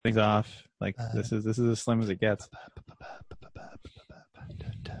things off. Like this is as slim as it gets.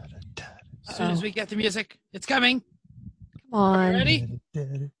 As soon as we get the music, it's coming. Come on. Are you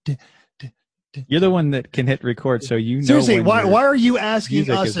ready? You're the one that can hit record, so you know. Seriously, when why are you asking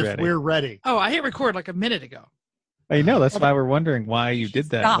music us is if ready. we're ready? Oh, I hit record like a minute ago. I know. That's why we're wondering why you did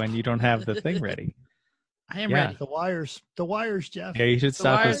that Stop. when you don't have the thing ready. I am Yeah. ready. The wires, Jeff. Yeah, you should The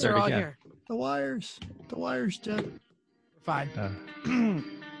stop and wires start are all again. here. The wires, Jeff. Fine.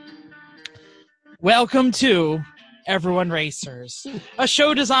 Welcome to Everyone Racers, a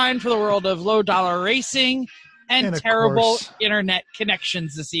show designed for the world of low dollar racing and And of terrible course- internet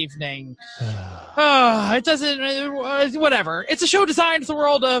connections this evening. It doesn't, whatever. It's a show designed for the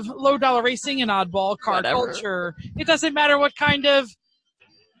world of low dollar racing and oddball car Whatever. culture. It doesn't matter what kind of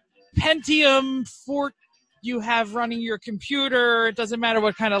Pentium fort you have running your computer. It doesn't matter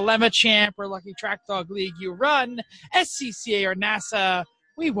what kind of Lemma Champ or Lucky Track Dog League you run, SCCA or NASA.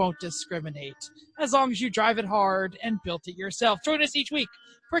 We won't discriminate as long as you drive it hard and built it yourself. Join us each week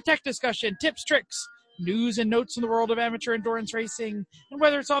for tech discussion, tips, tricks, news and notes in the world of amateur endurance racing, and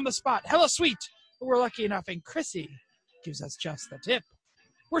whether it's on the spot, hella sweet, or we're lucky enough and Chrissy gives us just the tip.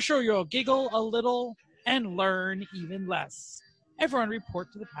 We're sure you'll giggle a little and learn even less. Everyone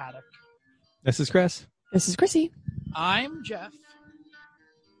report to the paddock. This is Chris. This is Chrissy. I'm Jeff.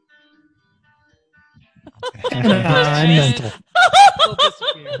 I'm mental. We'll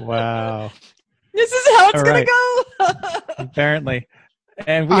disappear. Wow. This is how it's All going right. to go. Apparently.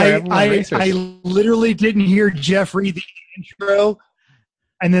 And we are Everyone Racers. I literally didn't hear Jeff read the intro,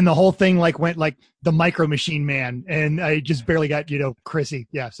 and then the whole thing went like the Micro Machine Man, and I just barely got Chrissy.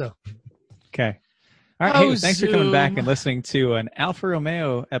 Yeah, so Okay. All right. Oh, Hey, thanks for coming back Zoom. and listening to an Alfa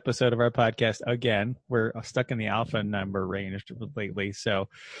Romeo episode of our podcast. Again, we're stuck in the alpha number range lately. So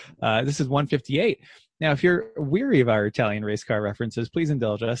this is 158. Now, if you're weary of our Italian race car references, please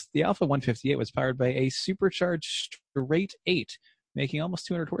indulge us. The Alfa 158 was powered by a supercharged straight 8, making almost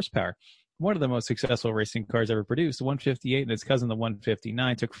 200 horsepower. One of the most successful racing cars ever produced, the 158 and its cousin, the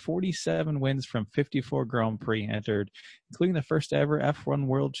 159, took 47 wins from 54 Grand Prix entered, including the first ever F1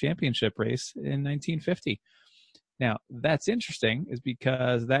 World Championship race in 1950. Now, that's interesting is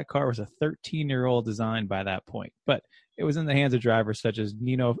because that car was a 13-year-old design by that point, but it was in the hands of drivers such as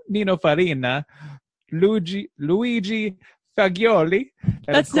Nino Farina, Luigi Fagioli. and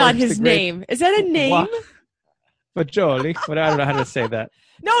That's of not course, his the great name. Is that a name? Fagioli, but I don't know how to say that.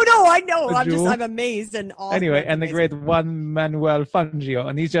 No, I know. Jewel. I'm amazed and awesome. Anyway, and the great Juan Manuel Fangio,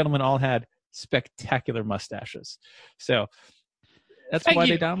 and these gentlemen all had spectacular mustaches. So that's why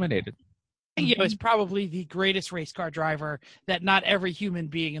they dominated. Fangio is probably the greatest race car driver that not every human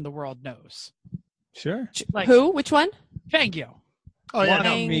being in the world knows. Sure. Like Who? Which one? Fangio. oh yeah, Juan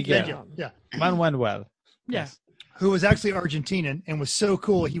no, Miguel. thank you. Yeah, Manuel. Yeah. who was actually Argentinian and was so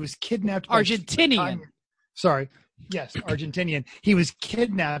cool. He was kidnapped. Argentinian. Sorry. Yes, Argentinian. He was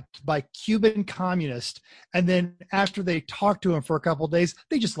kidnapped by Cuban communists, and then after they talked to him for a couple of days,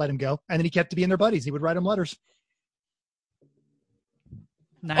 they just let him go, and then he kept being their buddies. He would write them letters.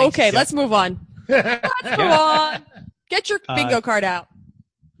 Nice. Okay, let's move on. Let's move on. Get your bingo card out.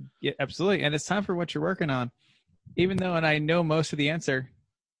 Yeah, absolutely. And it's time for what you're working on. Even though, and I know most of the answer,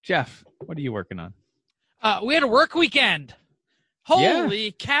 Jeff, what are you working on? We had a work weekend.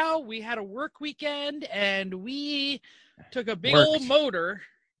 Holy cow, we had a work weekend, and we took a big old motor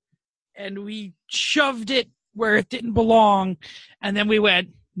and we shoved it where it didn't belong, and then we went,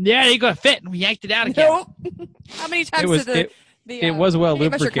 yeah, you're going to fit, and we yanked it out again. Nope. How many times did it was well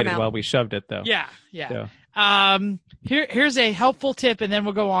tape measure come lubricated out? while we shoved it, though. Yeah. So. Here's a helpful tip, and then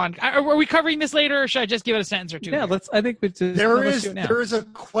we'll go on. Are we covering this later, or should I just give it a sentence or two? Yeah, here? I think let's do it now. There is a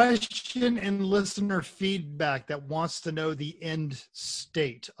question in listener feedback that wants to know the end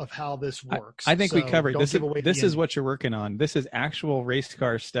state of how this works. I think we covered don't this. give away the This is ending. what you're working on. This is actual race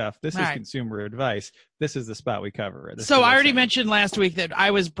car stuff. This is Right. consumer advice. This is the spot we cover. This So is I already what's- mentioned last week that I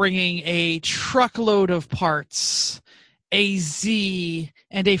was bringing a truckload of parts, a Z,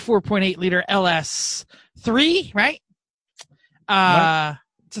 and a 4.8 liter LS3, right?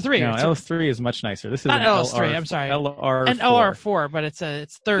 It's a 3. No, It's a- LS3 is much nicer. This is Not an LS3, I'm sorry. LR4. an LR4, but it's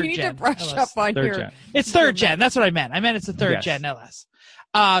third You need gen. to brush LS. up on Third your. gen. It's third gen. That's what I meant. I meant it's a third Yes. gen LS.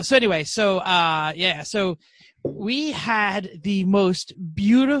 So we had the most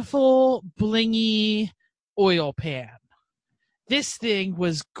beautiful blingy oil pan. This thing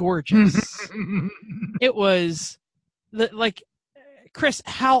was gorgeous. It was like, Chris,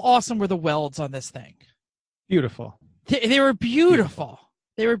 how awesome were the welds on this thing? Beautiful. They were beautiful.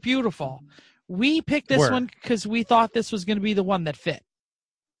 They were beautiful. We picked this one because we thought this was going to be the one that fit.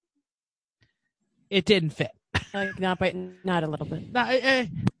 It didn't fit. Like not a little bit.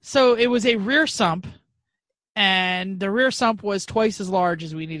 So it was a rear sump, and the rear sump was twice as large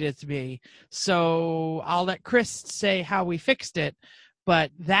as we needed it to be. So I'll let Chris say how we fixed it,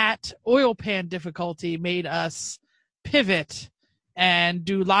 but that oil pan difficulty made us pivot and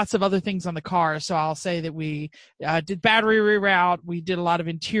do lots of other things on the car. So I'll say that we did battery reroute. We did a lot of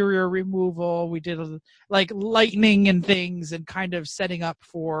interior removal. We did like lightning and things and kind of setting up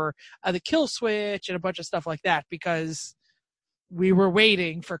for the kill switch and a bunch of stuff like that, because we were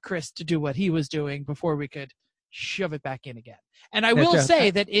waiting for Chris to do what he was doing before we could shove it back in again. And I will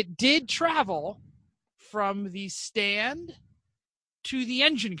say that it did travel from the stand to the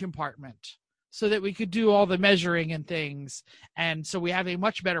engine compartment so that we could do all the measuring and things. And so we have a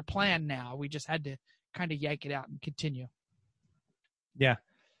much better plan now. We just had to kind of yank it out and continue. Yeah.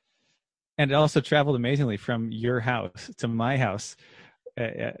 And it also traveled amazingly from your house to my house,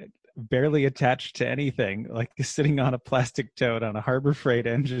 barely attached to anything, like sitting on a plastic tote on a Harbor Freight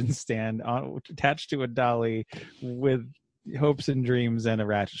engine stand attached to a dolly with hopes and dreams and a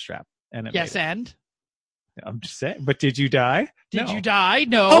ratchet strap. And yes, and? I'm just saying. But did you die? Did you die?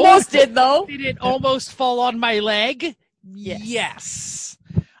 No. Almost did, though. Did it almost fall on my leg? Yes.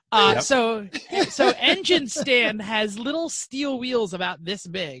 Yep. So engine stand has little steel wheels about this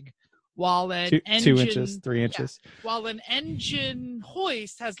big, while an engine 2 inches, 3 inches. Yeah, while an engine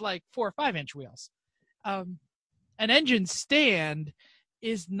hoist has like 4 or 5 inch wheels. An engine stand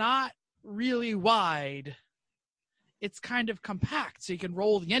is not really wide. It's kind of compact, so you can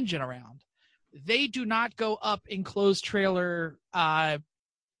roll the engine around. They do not go up enclosed trailer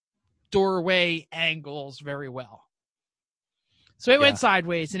doorway angles very well. So it went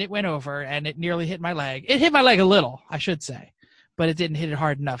sideways and it went over and it nearly hit my leg. It hit my leg a little, I should say, but it didn't hit it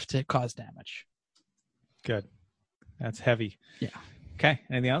hard enough to cause damage. Good. That's heavy. Yeah. Okay.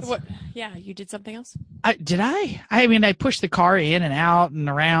 Anything else? What? Yeah, you did something else? Did I? I mean, I pushed the car in and out and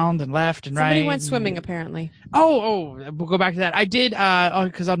around and left and right. Somebody went swimming, apparently. Oh, we'll go back to that. I did,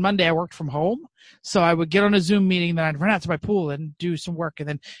 because on Monday I worked from home. So I would get on a Zoom meeting, then I'd run out to my pool and do some work, and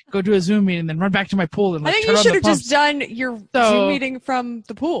then go do a Zoom meeting, and then run back to my pool and I think turn you should on have the just done your Zoom meeting from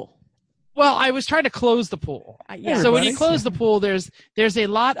the pool. Well, I was trying to close the pool. Yeah. So when you close the pool, there's a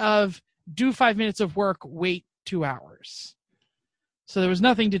lot of do 5 minutes of work, wait 2 hours. So there was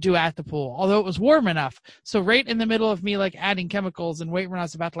nothing to do at the pool, although it was warm enough. So right in the middle of me like adding chemicals and wait when I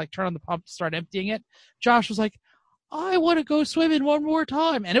was about to like turn on the pump to start emptying it, Josh was like, I want to go swimming one more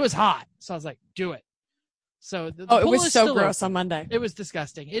time. And it was hot. So I was like, do it. So the it pool was is so still gross open. on Monday. It was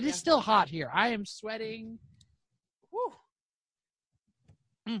disgusting. It is still hot here. I am sweating. Whew.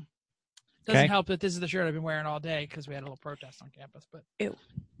 Doesn't help that this is the shirt I've been wearing all day because we had a little protest on campus. But ew.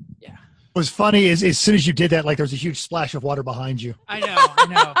 Yeah. What was funny is as soon as you did that, like there was a huge splash of water behind you. I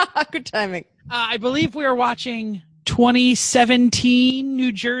know. Good timing. I believe we were watching 2017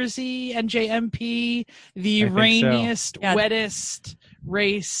 New Jersey NJMP, the rainiest, wettest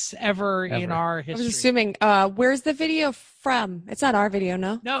race ever in our history. I was assuming, where's the video from? It's not our video,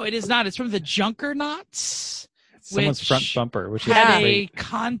 no? No, it is not. It's from the Junkernauts. Someone's front bumper, which is had great. a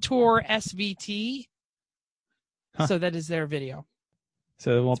Contour SVT. Huh. So that is their video.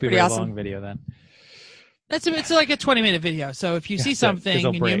 So it won't be a very long video then. It's like a 20-minute video. So if you see something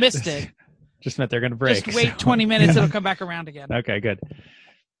and you missed it, just meant they're going to break. Just wait 20 minutes. It'll come back around again. Okay, good.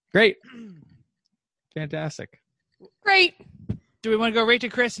 Great. Fantastic. Great. Do we want to go right to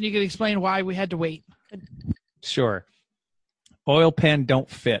Chris and you can explain why we had to wait? Sure. Oil pan don't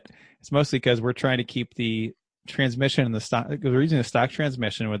fit. It's mostly because we're trying to keep the transmission in the stock. We're using a stock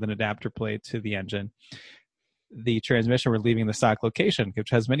transmission with an adapter plate to the engine. The transmission we're leaving the stock location, which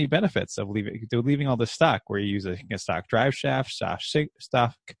has many benefits of leaving all the stock, where you use a stock drive shaft, stock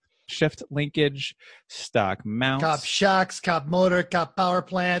shift linkage, stock mounts, cop shocks, cop motor, cop power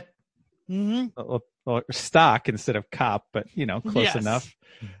plant. Mm-hmm. Well, stock instead of cop, but close enough.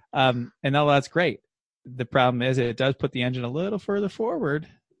 And all that's great. The problem is it does put the engine a little further forward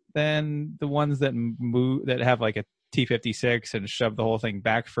than the ones that move, that have like a T56 and shove the whole thing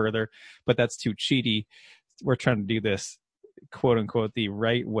back further, but that's too cheaty. We're trying to do this quote unquote the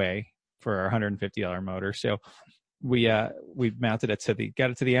right way for our $150 motor. So we mounted it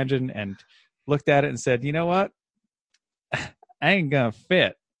got it to the engine and looked at it and said, you know what? I ain't gonna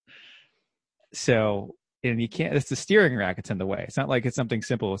fit. So, and you can't, it's the steering rack that's in the way. It's not like it's something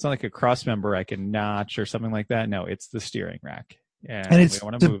simple. It's not like a cross member I can notch or something like that. No, it's the steering rack. And it's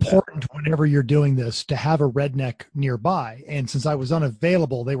important whenever you're doing this to have a redneck nearby. And since I was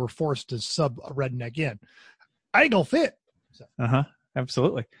unavailable, they were forced to sub a redneck in. I ain't gonna fit. So.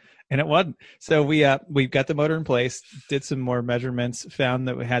 Absolutely. And it wasn't. So we got the motor in place, did some more measurements, found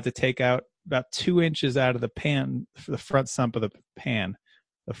that we had to take out about 2 inches out of the pan, for the front sump of the pan,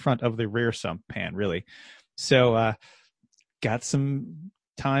 front of the rear sump pan, really. So got some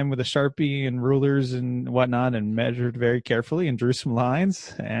time with a Sharpie and rulers and whatnot and measured very carefully and drew some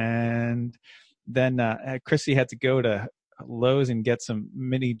lines. And then Chrissy had to go to Lowe's and get some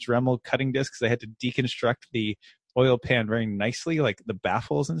mini Dremel cutting discs. They had to deconstruct the oil pan very nicely, like the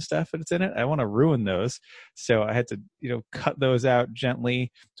baffles and stuff that's in it. I want to ruin those. So I had to, cut those out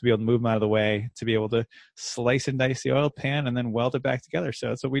gently to be able to move them out of the way, to be able to slice and dice the oil pan and then weld it back together. So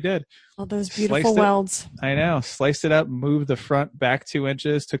that's what we did. All those beautiful welds. I know. Sliced it up, moved the front back 2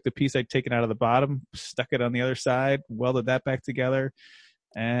 inches, took the piece I'd taken out of the bottom, stuck it on the other side, welded that back together.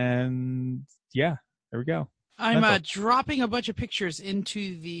 And yeah, there we go. I'm dropping a bunch of pictures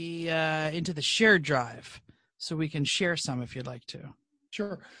into the shared drive, so we can share some if you'd like to.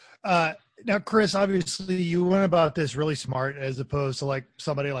 Sure. Now, Chris, obviously you went about this really smart, as opposed to like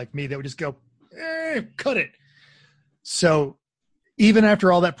somebody like me that would just go, cut it. So even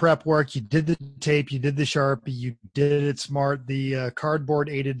after all that prep work, you did the tape, you did the Sharpie, you did it smart, the cardboard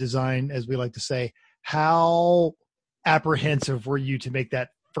aided design, as we like to say. How apprehensive were you to make that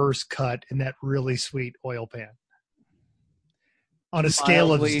first cut in that really sweet oil pan? On a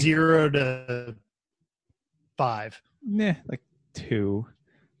scale of 0 to 5. Like 2.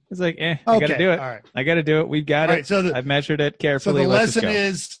 It's like, I got to do it. All right. I got to do it. We've got it. Right, so I've measured it carefully. So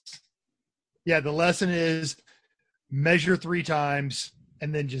the lesson is measure 3 times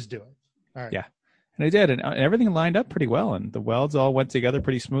and then just do it. All right. Yeah. And I did. And everything lined up pretty well. And the welds all went together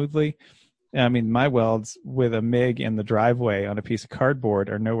pretty smoothly. I mean, my welds with a MIG in the driveway on a piece of cardboard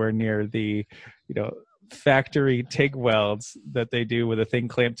are nowhere near the, factory TIG welds that they do with a thing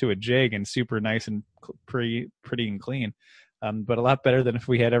clamped to a jig and super nice and pretty and clean. But a lot better than if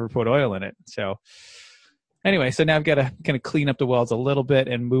we had ever put oil in it. So anyway, so now I've got to kind of clean up the welds a little bit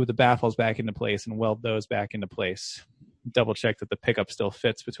and move the baffles back into place and weld those back into place. Double check that the pickup still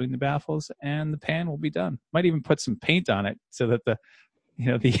fits between the baffles, and the pan will be done. Might even put some paint on it so that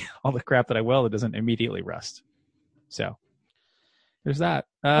all the crap that I welded doesn't immediately rust. So there's that.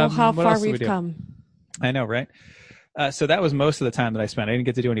 How far we've come. I know, right? So that was most of the time that I spent. I didn't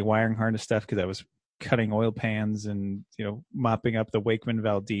get to do any wiring harness stuff because I was cutting oil pans and mopping up the Wakeman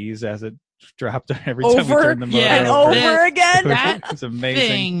Valdez as it dropped every time we turned the motor over again. That was amazing.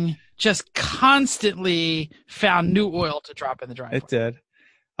 Thing just constantly found new oil to drop in the driveway. It did.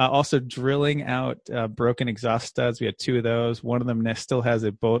 Also drilling out broken exhaust studs. We had 2 of those. One of them still has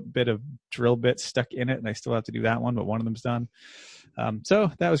a bit of drill bit stuck in it, and I still have to do that one, but one of them's done.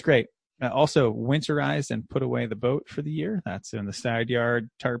 So that was great. Also winterized and put away the boat for the year. That's in the side yard,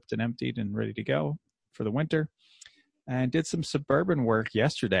 tarped and emptied and ready to go for the winter. And did some suburban work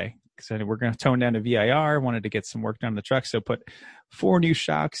yesterday. So we're going to tone down to VIR. Wanted to get some work done on the truck. So put 4 new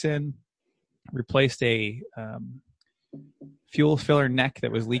shocks in, replaced a fuel filler neck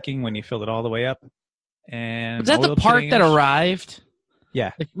that was leaking when you filled it all the way up. And was that the part that arrived?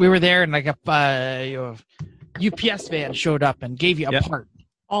 Yeah. We were there and like a UPS van showed up and gave you a part.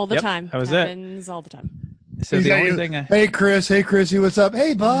 All the time. That was happens all the time. So the only thing hey, Chrissy, what's up?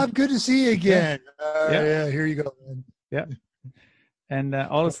 Hey, Bob, good to see you again. Yeah, here you go, man. Yeah. And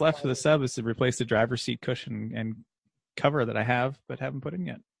all that's left for the sub is to replace the driver's seat cushion and cover that I have but haven't put in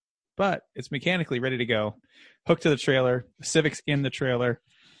yet. But it's mechanically ready to go. Hooked to the trailer. The Civic's in the trailer.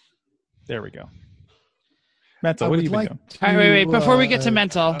 There we go. Mental, what have you been doing? All right, wait. Before we get to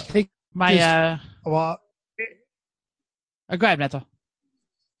Mental, go ahead, Mental.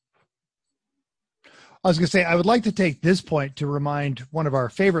 I was going to say, I would like to take this point to remind one of our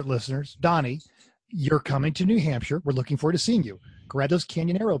favorite listeners, Donnie, you're coming to New Hampshire. We're looking forward to seeing you. Grab those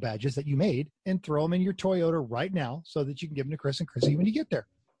Canyon Arrow badges that you made and throw them in your Toyota right now so that you can give them to Chris and Chrissy when you get there.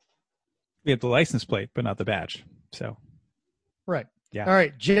 We have the license plate, but not the badge. So, right. Yeah. All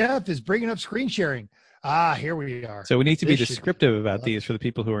right. Jeff is bringing up screen sharing. Here we are. So we need to be descriptive about these for the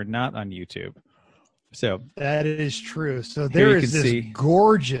people who are not on YouTube. So that is true. So there is this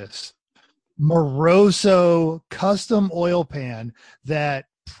gorgeous Moroso custom oil pan that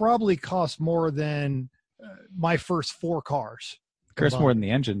probably cost more than my first 4 cars. Chris more than the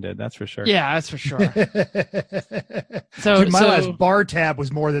engine did, that's for sure. Yeah, that's for sure. So my last bar tab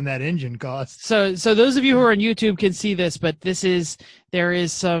was more than that engine cost. So those of you who are on YouTube can see this, but it's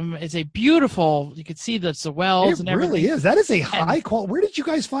a beautiful, you can see the welds and everything. It really is. That is a high quality. Where did you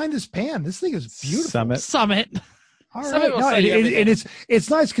guys find this pan? This thing is beautiful. Summit. All right. No, and it's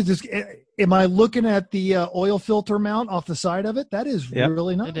nice because am I looking at the oil filter mount off the side of it? That is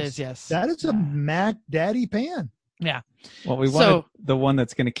really nice. It is, yes. That is a Mac Daddy pan. Yeah. Well, we wanted the one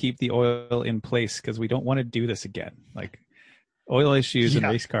that's going to keep the oil in place because we don't want to do this again. Like oil issues in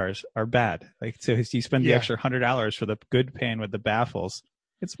race cars are bad. Like so, you spend the extra $100 for the good pan with the baffles,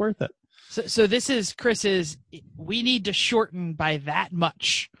 it's worth it. So this is Chris's, we need to shorten by that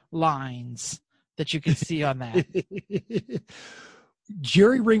much lines that you can see on that.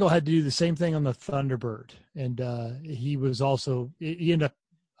 Jerry Ringel had to do the same thing on the Thunderbird, and he ended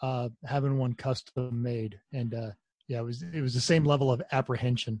up having one custom made, and it was the same level of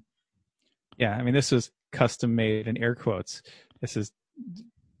apprehension. Yeah, I mean, this was custom made in air quotes. This is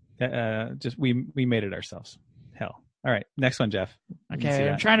just we made it ourselves. Hell. All right, next one, Jeff. Okay,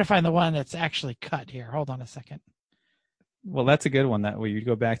 I'm trying to find the one that's actually cut here. Hold on a second. Well, that's a good one that you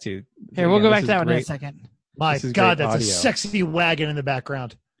go back to. Here, we'll go back to that one in a second. My God, that's a sexy wagon in the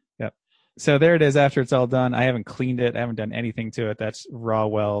background. Yep. So there it is after it's all done. I haven't cleaned it. I haven't done anything to it. That's raw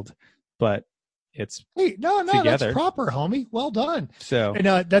weld, but it's no, together. That's proper, homie. Well done. So and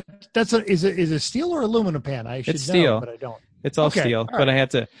is a steel or aluminum pan? I should it's know, steel, but I don't. It's all steel, all but I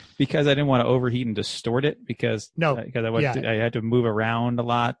had to, because I didn't want to overheat and distort it because I had to move around a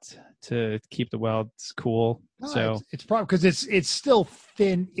lot to keep the welds cool. No, so it's probably because it's still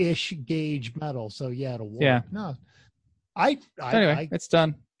thin-ish gauge metal. So yeah, it'll work. Yeah. No, anyway, it's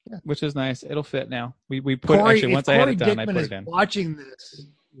done, which is nice. It'll fit now. We put Corey, actually once I had it done, Dickman I put it in. Watching this,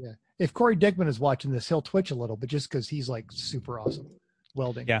 if Corey Dickman is watching this, he'll twitch a little, but just because he's like super awesome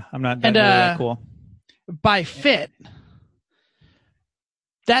welding. Yeah, I'm not that cool. By fit,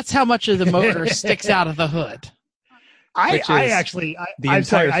 that's how much of the motor sticks out of the hood. The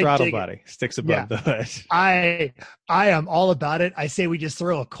entire throttle body sticks above the hood. I am all about it. I say we just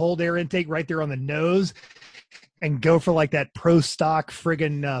throw a cold air intake right there on the nose and go for like that pro stock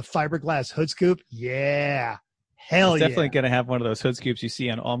friggin' fiberglass hood scoop. Yeah. Hell it's yeah. Definitely going to have one of those hood scoops you see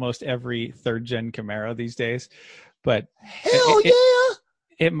on almost every third gen Camaro these days. But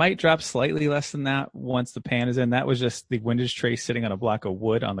it might drop slightly less than that once the pan is in. That was just the windage tray sitting on a block of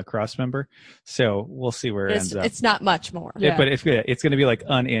wood on the cross member. So we'll see where it ends up. It's not much more. Yeah. But it's going to be like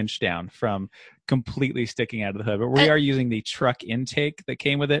an inch down from completely sticking out of the hood. But we are using the truck intake that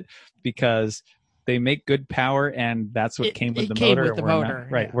came with it because they make good power, and that's what came with the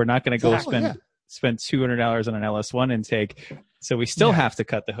motor. We're not going to go spend $200 on an LS1 intake. So we still have to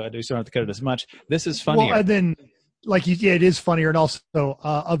cut the hood. We still have to cut it as much. This is funnier. Well, and then it is funnier. And also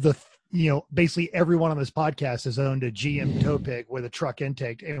of the, basically everyone on this podcast has owned a GM tow pig with a truck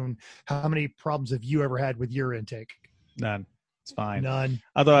intake. And how many problems have you ever had with your intake? None. It's fine. None.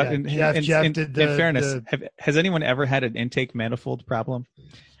 Although in fairness, has anyone ever had an intake manifold problem?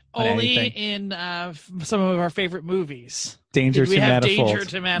 Only in some of our favorite movies. Danger to Manifold.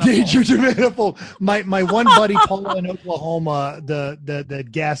 Danger to Manifold. My one buddy Paul in Oklahoma, the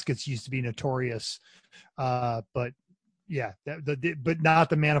gaskets used to be notorious. But yeah, but not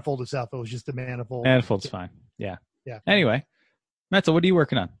the manifold itself. It was just the manifold. Manifold's fine. Yeah. Yeah. Anyway, Metzl, what are you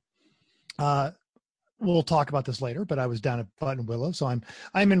working on? We'll talk about this later, but I was down at Buttonwillow, so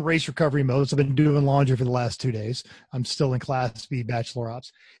I'm in race recovery mode. So I've been doing laundry for the last 2 days. I'm still in Class B Bachelor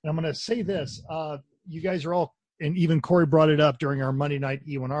Ops, and I'm going to say this: you guys are all, and even Corey brought it up during our Monday night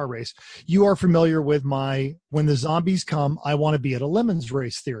E1R race. You are familiar with my "when the zombies come, I want to be at a lemons"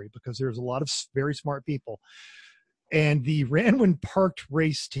 race theory, because there's a lot of very smart people. And the Ranwin Parked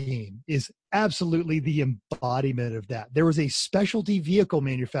race team is absolutely the embodiment of that. There was a specialty vehicle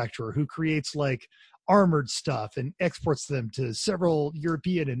manufacturer who creates like armored stuff and exports them to several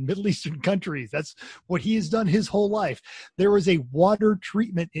European and Middle Eastern countries. That's what he has done his whole life. There was a water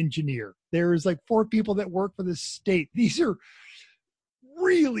treatment engineer. There's like 4 people that work for the state. These are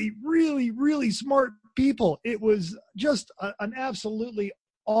really, really, really smart people. It was just an absolutely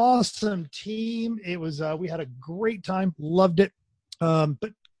awesome team. It was we had a great time, loved it.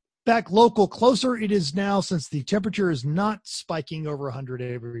 But back local, closer it is now, since the temperature is not spiking over 100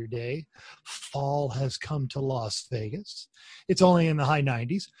 every day. Fall has come to Las Vegas. It's only in the high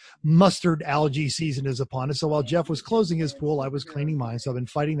 90s. Mustard algae season is upon us. So while Jeff was closing his pool, I was cleaning mine. So I've been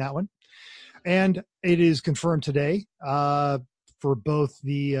fighting that one. And it is confirmed today for both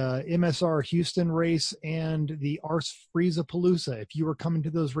the MSR Houston race and the Ars Frieza-Palooza. If you are coming to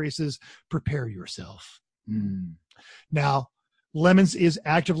those races, prepare yourself. Now, Lemons is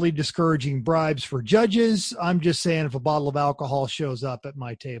actively discouraging bribes for judges. I'm just saying, if a bottle of alcohol shows up at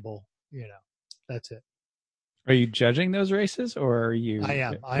my table, that's it. Are you judging those races, or are you? I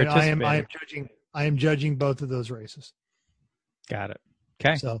am. I am judging. I am judging both of those races. Got it.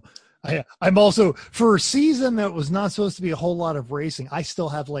 Okay. So I'm also, for a season that was not supposed to be a whole lot of racing, I still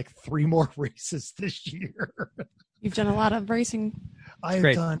have like 3 more races this year. You've done a lot of racing.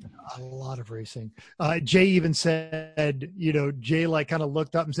 I've done a lot of racing. Jay even said, Jay like kind of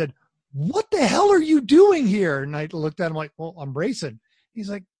looked up and said, "What the hell are you doing here?" And I looked at him like, "Well, I'm racing." He's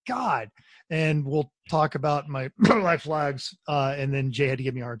like, God. And we'll talk about my life flags. And then Jay had to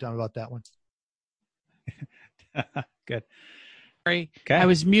give me a hard time about that one. Good. Sorry, Okay. I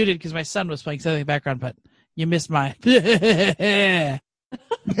was muted because my son was playing something in the background, but you missed my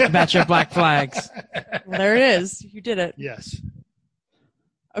about your black flags. Well, there it is. You did it. Yes.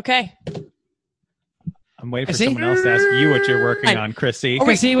 Okay. I'm waiting for Chrissy? someone else to ask you what you're working on, Chrissy.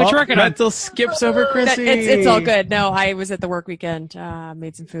 Okay, see what you're working on. Mental skips over Chrissy. It's all good. No, I was at the work weekend.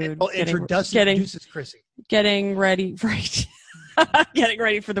 Made some food. Well, introduces Chrissy. Getting ready. Right. Getting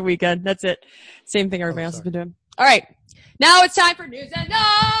ready for the weekend. That's it. Same thing everybody else has been doing. All right. Now it's time for news and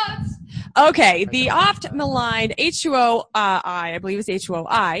notes. Okay, the oft-maligned H2O I believe it's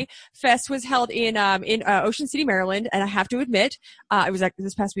H2OI Fest was held in Ocean City, Maryland, and I have to admit, it was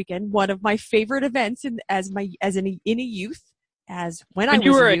this past weekend one of my favorite events in a youth. When I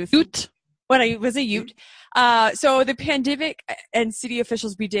was a youth. So the pandemic and city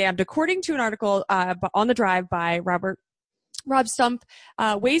officials be damned. According to an article on the Drive by Rob Stump,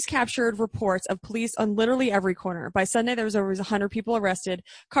 Waze captured reports of police on literally every corner. By Sunday, there was over 100 people arrested.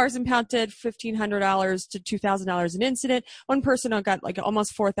 Cars impounded, $1,500 to $2,000 an incident. One person got like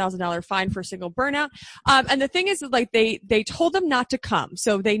almost $4,000 fine for a single burnout. And the thing is, like they told them not to come,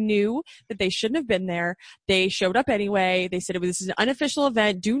 so they knew that they shouldn't have been there. They showed up anyway. They said this is an unofficial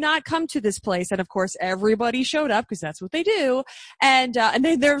event. Do not come to this place. And of course, everybody showed up because that's what they do. And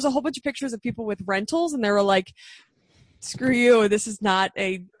then there was a whole bunch of pictures of people with rentals, and they were like, screw you, this is not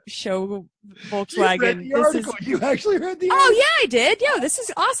a show Volkswagen. You actually read the article? Oh yeah, I did. Yeah, this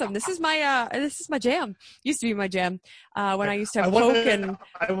is awesome. This is my jam. Used to be my jam. When I used to have Coke and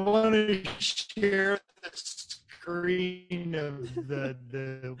I want to share the screen of the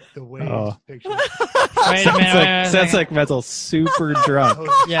Waze picture. Wait a minute. Sounds like Mental super drunk.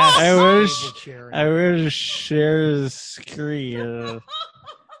 Yes. I wish share the screen.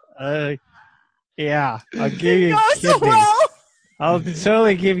 Yeah, I'll give you a kidney. So well. I'll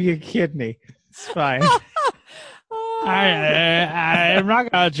totally give you a kidney. It's fine. I'm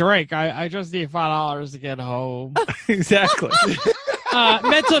not gonna drink. I just need $5 to get home. Exactly.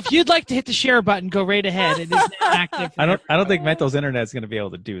 Mental, if you'd like to hit the share button, go right ahead. It is active. I don't think Mental's internet is going to be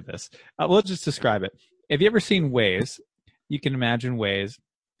able to do this. We'll just describe it. Have you ever seen Waze? You can imagine Waze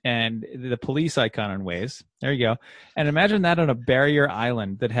and the police icon on Waze. There you go. And imagine that on a barrier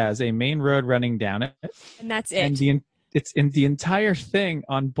island that has a main road running down it. And that's it. And it's in the entire thing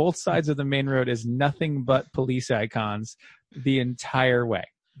on both sides of the main road is nothing but police icons the entire way.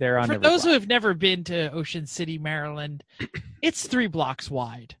 They're on For every those block. who have never been to Ocean City, Maryland, it's 3 blocks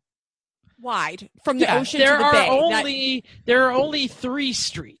wide. Wide from the ocean there to the are bay. There are only 3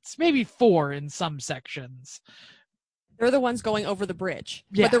 streets, maybe 4 in some sections. They're the ones going over the bridge.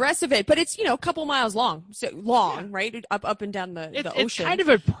 Yeah. But the rest of it, but it's, a couple miles long. So long, right? Up and down the ocean. It's kind of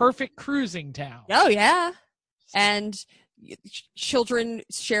a perfect cruising town. Oh, yeah. And children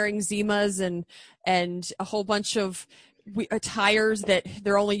sharing Zimas and a whole bunch of tires that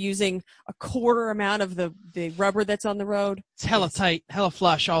they're only using a quarter amount of the rubber that's on the road. It's hella tight, hella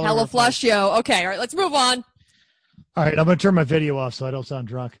flush all over. Hella flush, yo. Okay, all right, let's move on. All right, I'm going to turn my video off so I don't sound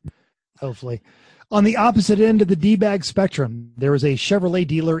drunk, hopefully. On the opposite end of the D-bag spectrum, there was a Chevrolet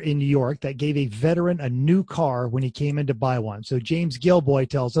dealer in New York that gave a veteran a new car when he came in to buy one. So James Gilboy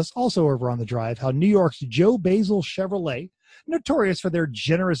tells us, also over on the Drive, how New York's Joe Basil Chevrolet, notorious for their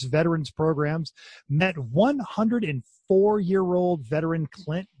generous veterans programs, met 104-year-old veteran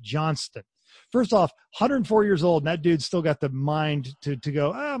Clint Johnston. First off, 104 years old, and that dude's still got the mind to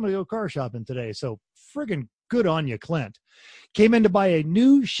go, I'm going to go car shopping today. So friggin' good on you, Clint. Came in to buy a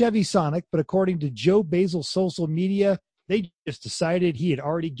new Chevy Sonic, but according to Joe Basil's social media, they just decided he had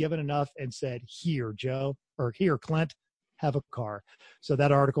already given enough and said, here, Joe, or here, Clint, have a car. So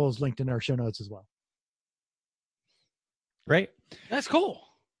that article is linked in our show notes as well. Great. That's cool.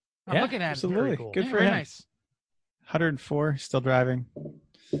 I'm looking at absolutely. it. Cool. Good for very him. Nice. 104, still driving.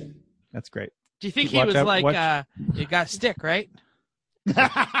 That's great. Do you think he Watch was out, like, watch- you got a stick, right? Nope,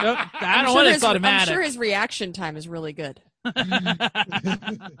 I I'm don't want sure it's automatic. I'm sure his reaction time is really good.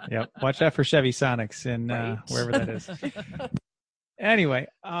 Yep. Watch out for Chevy Sonics in wherever that is. Anyway,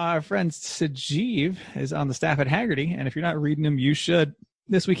 our friend Sajeev is on the staff at Haggerty, and if you're not reading him, you should.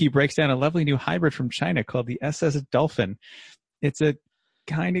 This week he breaks down a lovely new hybrid from China called the SS Dolphin. It's a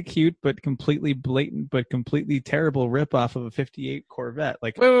kind of cute but completely blatant but completely terrible ripoff of a 58 Corvette.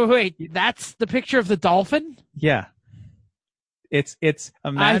 Like, Wait. That's the picture of the Dolphin? yeah. It's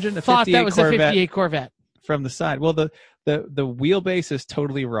imagine I a thought 58 that was Corvette. a 58 Corvette. From the side. Well, the wheelbase is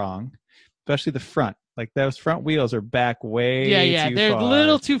totally wrong, especially the front. Like those front wheels are back way Yeah. too They're far. a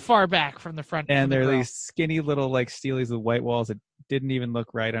little too far back from the front. And from the they're grill. these skinny little like steelies with white walls that didn't even look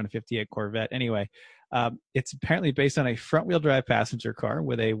right on a 58 Corvette. Anyway, it's apparently based on a front-wheel drive passenger car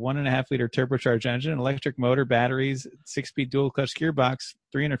with a 1.5-liter turbocharged engine, electric motor, batteries, 6-speed dual-clutch gearbox,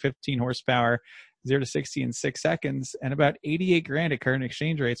 315 horsepower, 0 to 60 in 6 seconds, and about 88 grand at current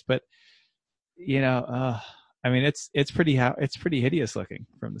exchange rates. But I mean, it's pretty hideous looking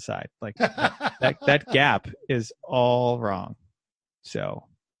from the side. Like that gap is all wrong. So,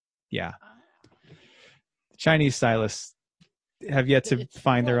 yeah, the Chinese stylists have yet to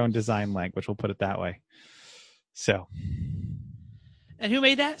find their own design language. We'll put it that way. So, and who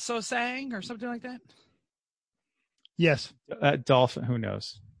made that? Sosang or something like that? Yes. Dolphin. Who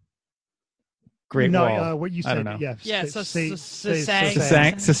knows? Great Wall. What you said. I don't know. Yeah.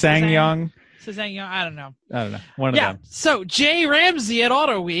 Ssangyong. Ssangyong. I don't know. One of them. So Jay Ramsey at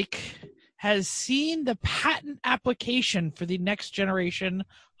Auto Week has seen the patent application for the next generation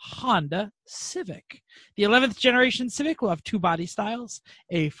Honda Civic. The 11th generation Civic will have 2 body styles,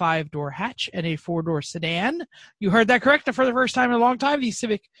 a 5-door hatch and a 4-door sedan. You heard that correct. For the first time in a long time, the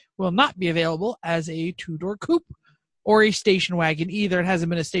Civic will not be available as a 2-door coupe or a station wagon either. It hasn't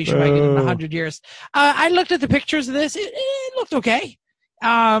been a station wagon in 100 years. I looked at the pictures of this. It looked okay.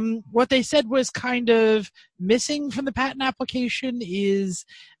 What they said was kind of missing from the patent application is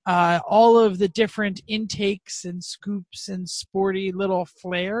all of the different intakes and scoops and sporty little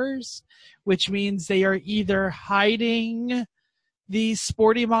flares, which means they are either hiding the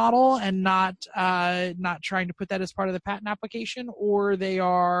sporty model and not trying to put that as part of the patent application, or they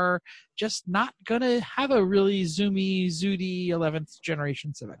are just not going to have a really zooty 11th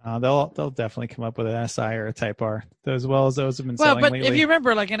generation Civic. They'll definitely come up with an SI or a Type R, as well as those have been selling lately. If you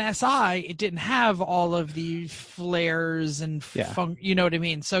remember, like an SI, it didn't have all of the flares and you know what I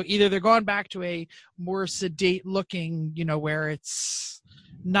mean? So either they're going back to a more sedate looking, where it's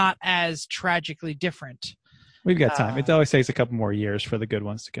not as tragically different. We've got time. It always takes a couple more years for the good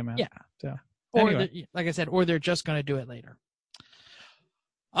ones to come out. Yeah. So, anyway. Like I said, or they're just going to do it later.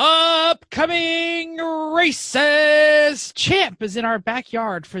 Upcoming races. Champ is in our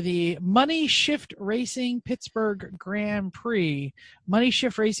backyard for the Money Shift Racing Pittsburgh Grand Prix. Money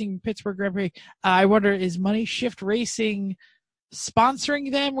Shift Racing Pittsburgh Grand Prix. I wonder, is Money Shift Racing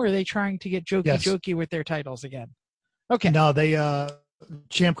sponsoring them, or are they trying to get jokey with their titles again? Okay. No, they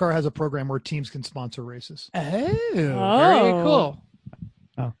Champ Car has a program where teams can sponsor races. Very cool.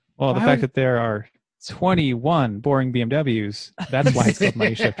 Oh, well, the fact that there are 21 boring BMWs, that's why it's called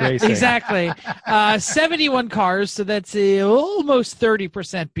Money Shift Racing. Exactly. 71 cars, so that's almost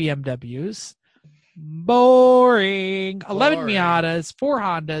 30% BMWs. Boring. 11 Miatas, 4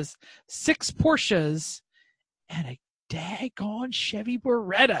 Hondas, 6 Porsches, and a daggone Chevy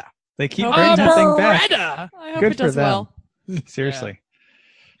Beretta. They keep bringing that thing back. I hope Good it does for them. well. Seriously.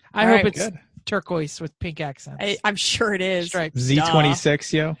 I All hope right, it's turquoise with pink accents. I'm sure it is. Stripes.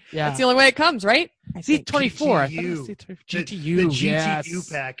 Z26, yo. Yeah. That's the only way it comes, right? Z24. GTU. GTU. The GTU yes.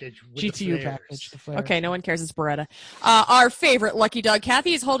 package. With GTU the package. The flares. Okay, no one cares. It's Beretta. Our favorite lucky dog,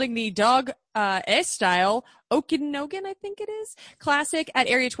 Kathy, is holding the dog S-Style Okanagan, I think it is, Classic at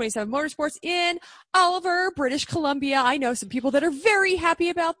Area 27 Motorsports in Oliver, British Columbia. I know some people that are very happy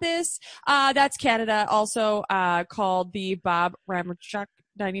about this. That's Canada, also called the Bob Ramerchuk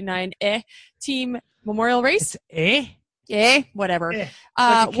 99 Team Memorial Race. Whatever. Like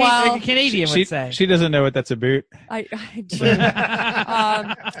a Canadian would say. She doesn't know what that's about. I do.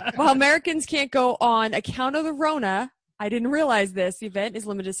 While Americans can't go on account of the Rona, I didn't realize this event is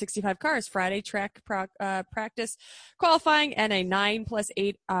limited to 65 cars. Friday track practice qualifying and a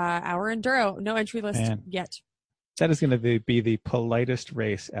 9+8 hour enduro. No entry list yet. That is going to be the politest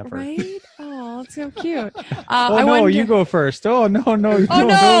race ever. Right? Oh, that's so cute. You go first. Oh, no.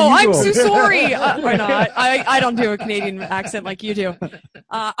 I'm so sorry. Why not? I don't do a Canadian accent like you do.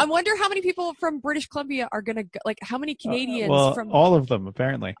 I wonder how many people from British Columbia are going to go, like how many Canadians from all of them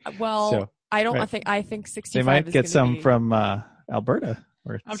apparently. I don't think 65. They might get some from Alberta.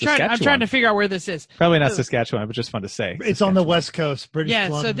 I'm trying to figure out where this is. Probably not Saskatchewan, but just fun to say. It's on the West Coast, British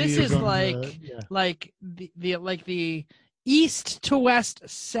Columbia. So this is like the east to west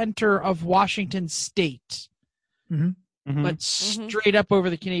center of Washington State, but straight up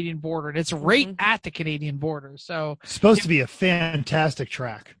over the Canadian border, and it's right at the Canadian border. So it's supposed to be a fantastic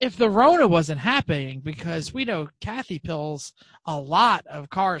track. If the Rona wasn't happening, because we know Kathy pills a lot of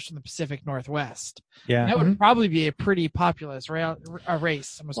cars from the Pacific Northwest. Yeah, that would probably be a pretty populous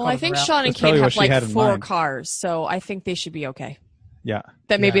race. Well, I think Sean and Kate have like 4 cars, so I think they should be okay. Yeah,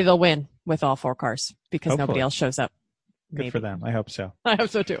 that maybe they'll win with all 4 cars because nobody else shows up. Good for them. I hope so. I hope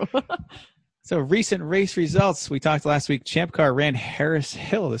so too. So recent race results. We talked last week. Champ Car ran Harris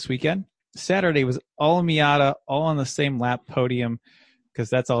Hill this weekend. Saturday was all Miata, all on the same lap podium, because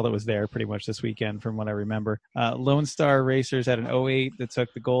that's all that was there pretty much this weekend from what I remember. Lone Star Racers had an 08 that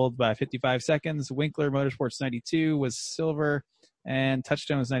took the gold by 55 seconds. Winkler Motorsports 92 was silver, and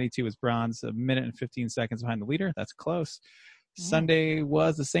Touchstones 92 was bronze, a minute and 15 seconds behind the leader. That's close. Sunday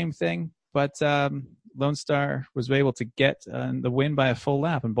was the same thing, but Lone Star was able to get the win by a full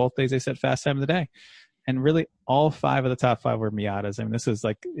lap, and both days they set fast time of the day. And really, all 5 of the top 5 were Miatas. I mean, this is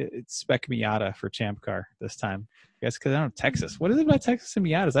like it's spec Miata for Champ Car this time. I guess because I don't know Texas. What is it about Texas and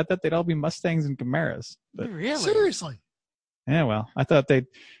Miatas? I thought they'd all be Mustangs and Camaros. But Really? Seriously. yeah, well, I thought they'd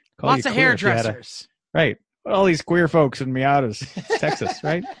call Lots you of queer if you had a- hairdressers. right. All these queer folks in Miatas, It's Texas,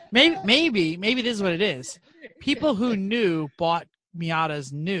 right? Maybe this is what it is. People who knew bought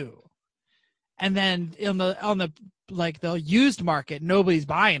Miatas new, and then on the like the used market, nobody's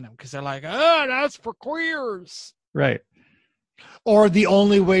buying them because they're like, oh, that's for queers. Right. Or the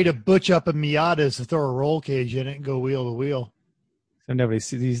only way to butch up a Miata is to throw a roll cage in it and go wheel to wheel. So nobody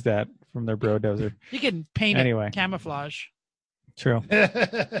sees that from their brodozer. You can paint Anyway. it camouflage. True.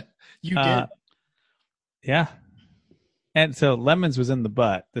 You did. Yeah. And so Lemons was in the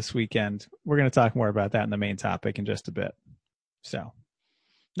butt this weekend. We're going to talk more about that in the main topic in just a bit. So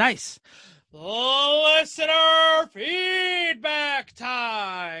Nice. Listener feedback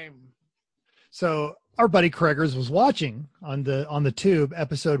time. So our buddy Craigers was watching on the tube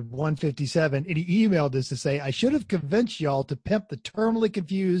episode 157, and he emailed us to say, I should have convinced y'all to pimp the Terminally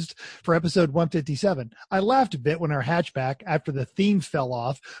Confused for episode 157. I laughed a bit when our hatchback, after the theme fell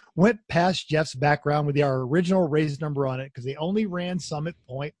off, went past Jeff's background with our original race number on it because they only ran Summit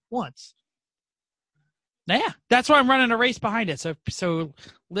Point once. Yeah, that's why I'm running a race behind it, so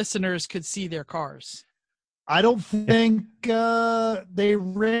listeners could see their cars. I don't think they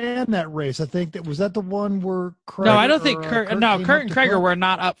ran that race. I think that was that the one where Craig, No, I don't think Kurt Kurt and Krager were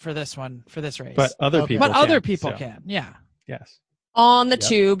not up for this race. but other Okay. people But other can, people so, can. Yeah. Yes. On the Yep.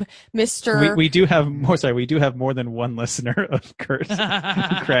 tube, Mr. We do have more than one listener of Kurt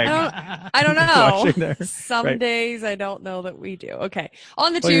and Craig. I don't know. watching there. Some Right. days I don't know that we do. Okay.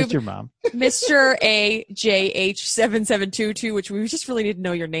 On the Well, it's tube, your mom. Mr. AJH7722, which we just really need to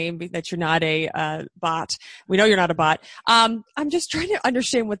know your name, that you're not a bot. We know you're not a bot. I'm just trying to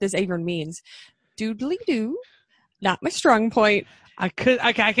understand what this even means. Doodly doo. Not my strong point. I can.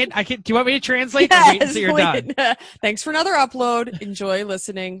 Do you want me to translate? Or wait until you're done? Thanks for another upload. Enjoy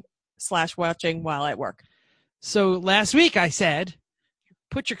listening / watching while at work. So last week I said,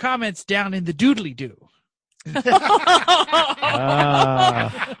 put your comments down in the doodly doo.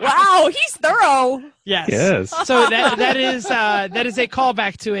 Wow, he's thorough. Yes. Yes. So that is a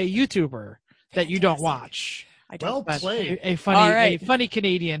callback to a YouTuber that you don't watch. I don't. Well But played. a All right. funny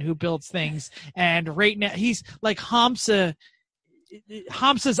Canadian who builds things, and right now he's like Hamsa's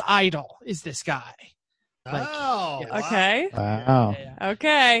idol is this guy. Like, Oh, yeah. wow. Okay. Wow.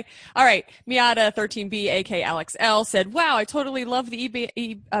 Okay. All right. Miata 13B, AK Alex L, said, wow, I totally love the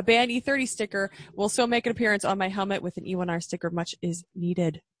Band E30 sticker. Will still make an appearance on my helmet with an E1R sticker, which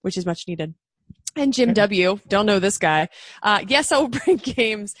is much needed. And Jim W, don't know this guy. Yes, I will bring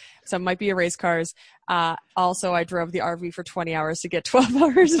games. Some might be erase cars. Also, I drove the RV for 20 hours to get 12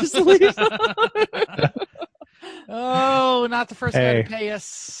 hours of sleep. Oh, not the first guy Hey. to pay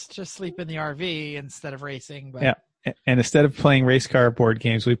us to sleep in the RV instead of racing. But Yeah. And instead of playing race car board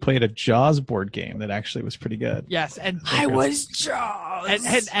games, we played a Jaws board game that actually was pretty good. yes, and I was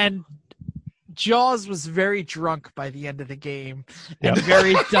Jaws. and Jaws was very drunk by the end of the game and Yep.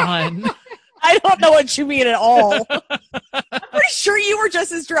 very done. I don't know what you mean at all. I'm pretty sure you were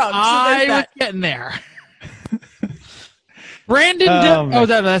just as drunk. So I there's was that. getting there. Brandon, man.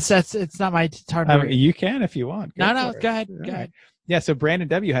 that's it's not my turn. I mean, you can if you want. No, for it. go ahead. All Go right. ahead. Yeah, so Brandon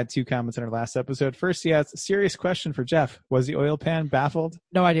W. had 2 comments in our last episode. First, he has a serious question for Jeff. Was the oil pan baffled?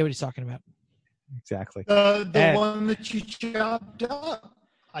 No idea what he's talking about. Exactly. The And- one that you chopped up,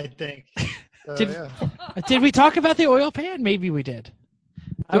 I think. Did- Yeah. Did we talk about the oil pan? Maybe we did.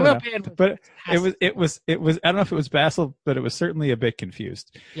 I The don't oil know. pan, But it was I don't know if it was baffled, but it was certainly a bit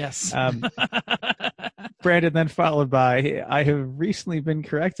confused. yes. Brandon then followed by, I have recently been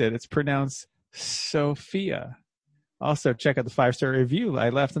corrected. It's pronounced Sophia. Also, check out the 5-star review I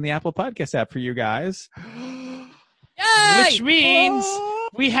left in the Apple Podcast app for you guys. Yay! Which means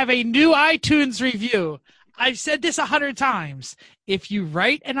we have a new iTunes review. I've said this 100 times. If you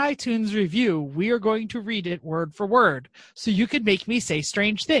write an iTunes review, we are going to read it word for word. So you could make me say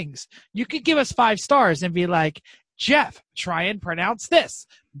strange things. You could give us 5 stars and be like, Jeff, try and pronounce this.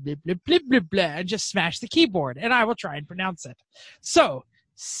 Blah, blah, blah, blah, blah, and just smash the keyboard, and I will try and pronounce it. So,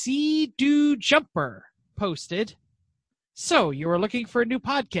 Sea-Doo Jumper posted, So you are looking for a new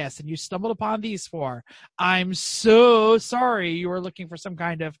podcast and you stumbled upon these four. I'm so sorry you are looking for some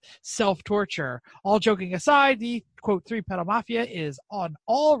kind of self-torture. All joking aside, the quote 3-Pedal Mafia is an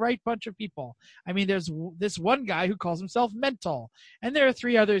all right bunch of people. I mean, there's this one guy who calls himself Mental, and there are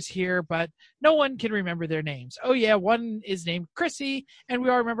 3 others here, but no one can remember their names. Oh yeah, one is named Chrissy, and we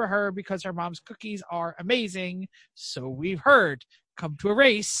all remember her because her mom's cookies are amazing. So we've heard. Come to a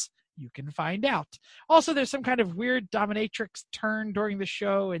race. You can find out. Also, there's some kind of weird dominatrix turn during the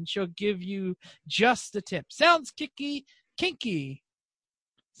show, and she'll give you just the tip. Sounds kinky.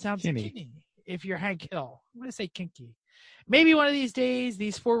 Sounds kinky. If you're Hank Hill, I'm going to say kinky. Maybe one of these days,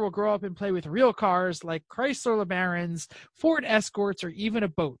 these 4 will grow up and play with real cars like Chrysler LeBarons, Ford Escorts, or even a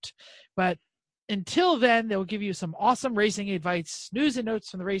boat. But until then, they'll give you some awesome racing advice, news and notes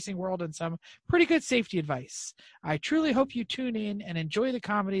from the racing world, and some pretty good safety advice. I truly hope you tune in and enjoy the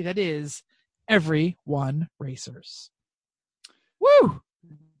comedy that is Everyone Racers. Woo!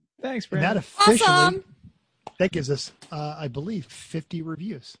 Thanks, And Brandon. that officially, Awesome. that gives us, I believe, 50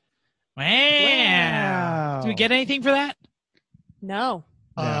 reviews. Wow. Do we get anything for that? No.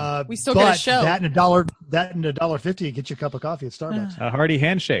 We still but get a show. That and $1.50 to get you a cup of coffee at Starbucks. A hearty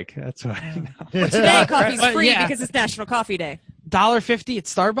handshake. That's what I know. Today, coffee's But free yeah. because it's National Coffee Day. $1.50 at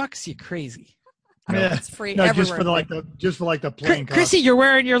Starbucks? You crazy. Yeah. It's free No, everywhere. just for the plain coffee. Chrissy, you're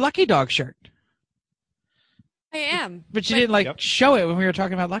wearing your Lucky Dog shirt. I am. But you didn't show it when we were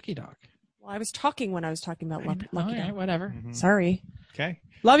talking about Lucky Dog. Well, I was talking when I was talking about Lucky All right, Dog. whatever. Sorry. Okay.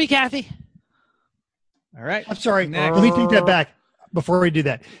 Love you, Kathy. All right. I'm sorry. Next. Let me take that back before we do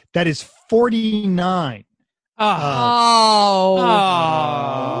that. That is 49.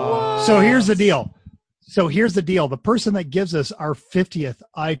 Oh. So here's the deal. The person that gives us our 50th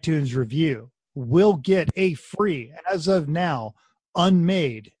iTunes review will get a free, as of now,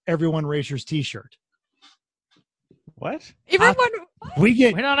 unmade Everyone Racers t-shirt. What? Everyone. We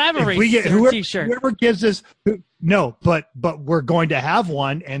get We don't have a if we get racer t-shirt. whoever gives us no, but we're going to have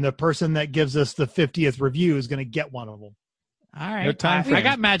one, and the person that gives us the 50th review is going to get one of them. All right. No time I frame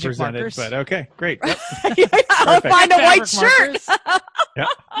got magic presented, markers. but okay, great. Yep. I'll Perfect. find a white Fabric shirt. markers. Yep.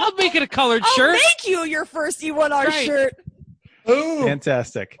 I'll make it a colored I'll shirt. make you your first E1R Right. shirt. Ooh,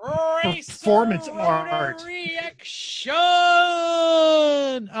 Fantastic. performance art. Reaction.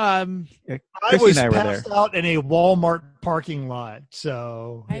 I Chrissy was and I were passed out in a Walmart parking lot,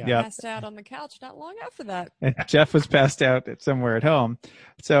 so I Yeah. passed out on the couch not long after that. And Jeff was passed out somewhere at home.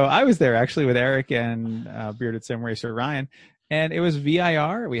 So I was there actually with Eric and Bearded Sim Racer Ryan. And it was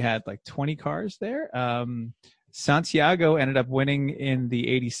VIR. We had like 20 cars there. Santiago ended up winning in the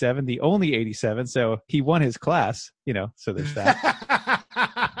 87, the only 87. So he won his class, so there's that.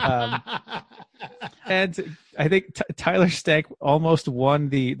 And I think Tyler Stank almost won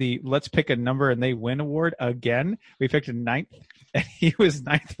the Let's Pick a Number and They Win award again. We picked a 9th, and he was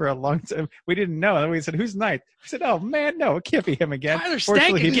 9th for a long time. We didn't know. And we said, who's 9th? We said, oh, man, no, it can't be him again. Tyler Stank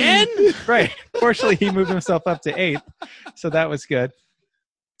Fortunately, again? Right. Fortunately, he moved himself up to 8th. So that was good.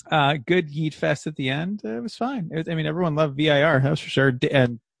 Good Yeet Fest at the end. It was fine. Everyone loved VIR, that's for sure.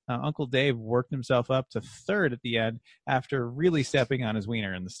 And Uncle Dave worked himself up to 3rd at the end after really stepping on his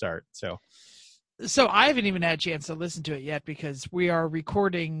wiener in the start. So I haven't even had a chance to listen to it yet because we are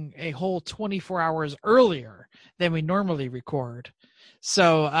recording a whole 24 hours earlier than we normally record.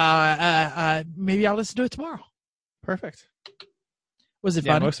 So maybe I'll listen to it tomorrow. perfect. Was it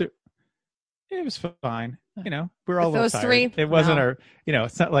Yeah, fun? it was fine. We're all a With little those tired. three? It wasn't No. our,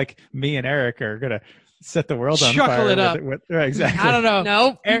 it's not like me and Eric are going to set the world on Chuckle fire. it up. Right, exactly. I don't know.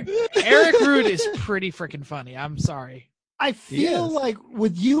 Nope. Eric Root is pretty freaking funny. I'm sorry. I feel Yes. like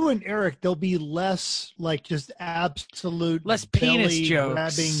with you and Eric, there'll be less like just absolute Less penis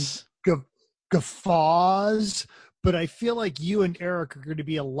belly-grabbing jokes. guffaws. But I feel like you and Eric are going to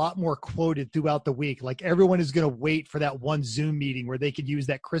be a lot more quoted throughout the week. Like everyone is going to wait for that one Zoom meeting where they could use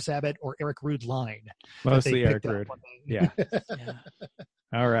that Chris Abbott or Eric Rude line. that Mostly they Eric picked up Rude. one day. Yeah. Yeah.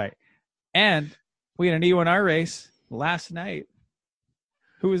 All right. And we had an E1R race last night.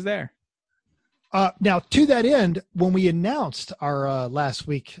 Who was there? Now, to that end, when we announced our last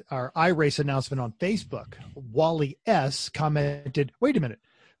week, our iRace announcement on Facebook, Wally S. commented, wait a minute,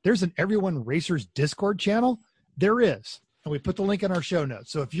 there's an Everyone Racers Discord channel? There is. And we put the link in our show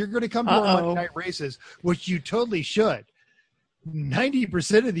notes. So if you're going to come to our Monday night races, which you totally should,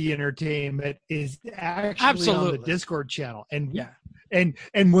 90% of the entertainment is actually on the Discord channel. And Yeah. And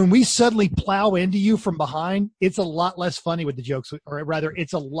when we suddenly plow into you from behind, it's a lot less funny with the jokes, or rather,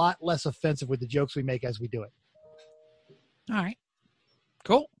 it's a lot less offensive with the jokes we make as we do it. All right.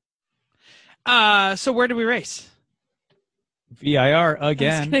 Cool. So where do we race? VIR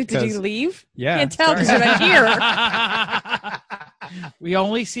again. Did you because- leave? Yeah. Can't tell because sorry. you're not here. We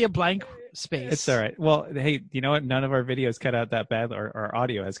only see a blank space. It's all right. Well, hey, you know what? None of our videos cut out that bad, or our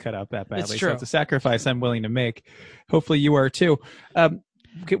audio has cut out that badly. It's true. So it's a sacrifice I'm willing to make. Hopefully you are too.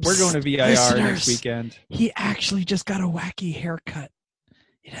 Okay, we're going to VIR next listeners. weekend. He actually just got a wacky haircut.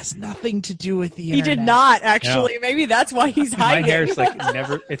 It has nothing to do with the He internet. did not actually. Maybe that's why he's My hiding. hair's like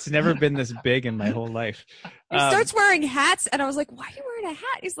it's never been this big in my whole life. He starts wearing hats, and I was like, "Why are you wearing a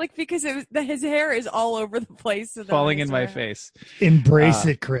hat?" He's like, "Because his hair is all over the place." So falling in my face. Embrace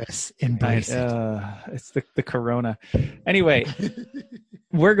it, Chris. Embrace it. It's the corona. Anyway,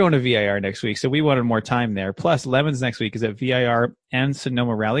 we're going to VIR next week, so we wanted more time there. Plus, Lemons next week is at VIR and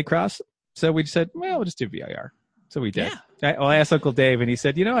Sonoma Rallycross. So we said, well, we'll just do VIR. So we did. Yeah. I asked Uncle Dave, and he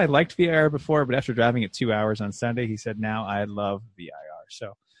said, I liked VIR before, but after driving it 2 hours on Sunday, he said, now I love VIR.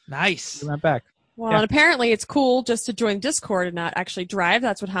 So Nice. we went back. Well, Yeah. and apparently it's cool just to join Discord and not actually drive.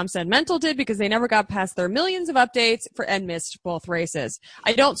 That's what Homestead Mental did because they never got past their millions of updates and missed both races.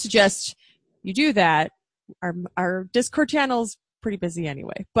 I don't suggest you do that. Our Discord channel's pretty busy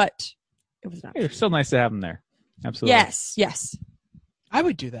anyway, but it was not. It's still nice to have them there. Absolutely. Yes. I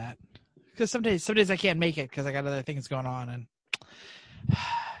would do that because some days I can't make it because I got other things going on and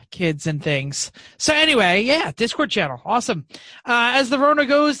kids and things. So anyway, yeah, Discord channel, awesome. As the Rona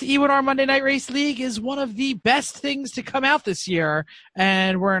goes, the E1R Monday Night Race League is one of the best things to come out this year,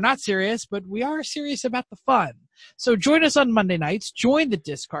 and we're not serious, but we are serious about the fun. So join us on Monday nights. Join the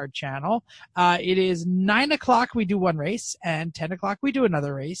Discord channel. It is 9 o'clock we do one race, and 10 o'clock we do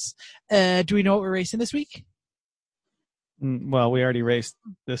another race. Do we know what we're racing this week? Well, we already raced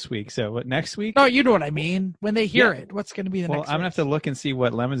this week. So what, next week? Oh, you know what I mean. When they hear Yeah. it, what's going to be the Well, next I'm going to race? have to look and see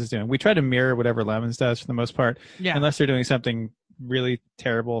what Lemons is doing. We try to mirror whatever Lemons does for the most part, Yeah. unless they're doing something really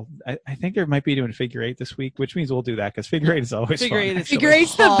terrible. I think they might be doing figure eight this week, which means we'll do that because figure eight is always Figure fun. eight is actually. Figure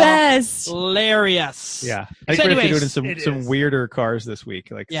eight's the best. Hilarious. Yeah. I So think we're going to anyways, do it in it some is. weirder cars this week,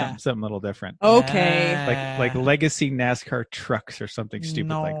 like Yeah. something a little different. Okay. Like legacy NASCAR trucks or something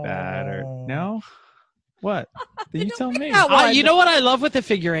stupid like that. Or no? What? Then you tell me. that one. You know what I love with the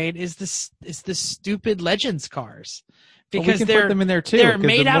figure eight is the stupid Legends cars Well, we because can they're put them in there too. they're 'cause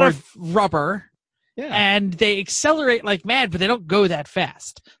made the out more- of rubber yeah. and they accelerate like mad, but they don't go that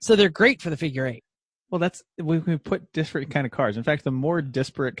fast. So they're great for the figure eight. Well, we can put different kind of cars. In fact, the more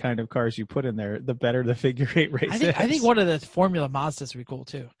disparate kind of cars you put in there, the better the figure eight race is. I think one of the Formula Mazdas would be cool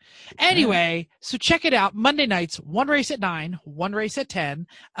too. Anyway, so check it out. Monday nights, one race at 9, one race at 10.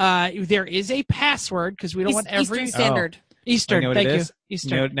 There is a password because we don't want every Eastern Standard. Eastern. You know what Thank it you. is? Eastern.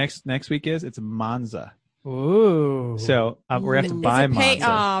 You know what next week is? It's Monza. Ooh. So we're going to have to buy Is it pay? Monza.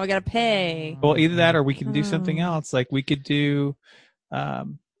 Oh, we gotta pay. Well, either that or we can do something else. Like we could do,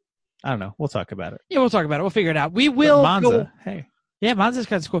 I don't know. We'll talk about it. Yeah, we'll talk about it. We'll figure it out. We But will. Monza. Go, Hey. yeah, Monza's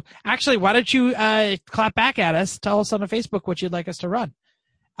kind of cool. Actually, why don't you clap back at us? Tell us on the Facebook what you'd like us to run.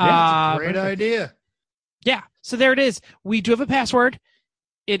 Yeah, Great idea. Yeah, so there it is. We do have a password.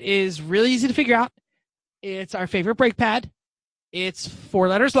 It is really easy to figure out. It's our favorite brake pad. It's 4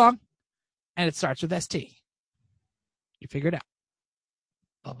 letters long, and it starts with ST. You figure it out.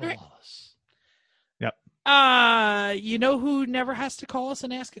 Bubba Right. Wallace. You know who never has to call us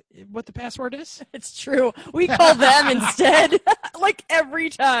and ask what the password is? It's true. We call them instead, like every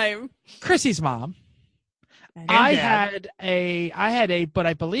time. Chrissy's mom. I had a, but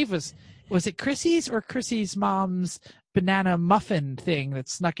I believe was it Chrissy's or Chrissy's mom's banana muffin thing that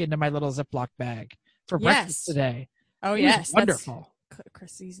snuck into my little Ziploc bag for breakfast Yes. today. Oh It was yes, wonderful.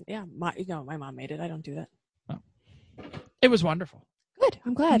 Chrissy's. Yeah, my mom made it. I don't do that. It was wonderful. Good.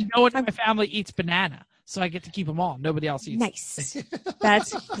 I'm glad. No one in my family eats banana, so I get to keep them all. Nobody else eats. Nice.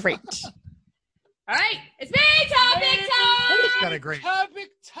 That's great. All right, it's me, topic time. It's got a great. Topic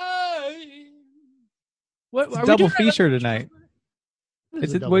time. What It's are a we double doing feature tonight.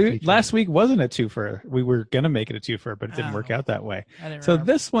 It's a double feature. Last week wasn't a twofer. We were going to make it a twofer, but it didn't work Oh. out that way. I didn't So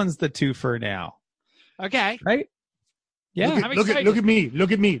remember. this one's the twofer now, Okay. right? Yeah, Look I'm at, look excited.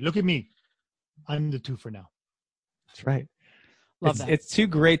 at me. I'm the two for now. that's right. Love that. It's two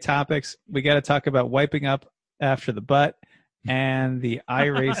great topics. We got to talk about wiping up after the butt and the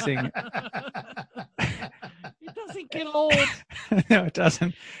iRacing. It doesn't get old. No, it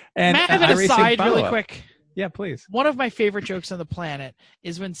doesn't. And Matt, I have an iRacing aside really follow-up. quick. Yeah, please. One of my favorite jokes on the planet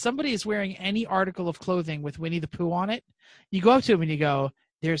is when somebody is wearing any article of clothing with Winnie the Pooh on it. You go up to him and you go,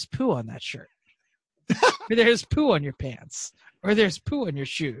 "There's poo on that shirt." Or there's poo on your pants. Or there's poo on your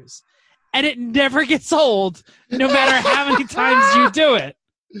shoes. And it never gets old, no matter how many times you do it.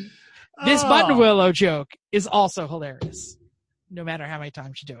 This Oh, button willow joke is also hilarious, no matter how many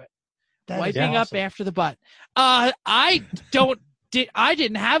times you do it. that is Wiping up awesome. after the butt. I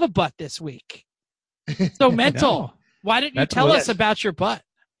didn't have a butt this week. So mental. Why didn't you That's tell what- us about your butt?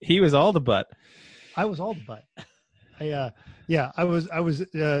 He was all the butt. I was all the butt. I was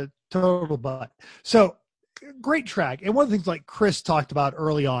total butt. So great track. And one of the things like Chris talked about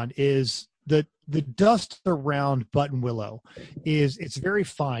early on is the dust around Button Willow it's very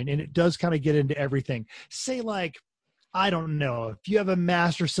fine, and it does kind of get into everything. Say like, I don't know, if you have a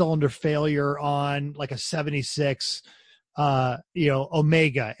master cylinder failure on like a 76,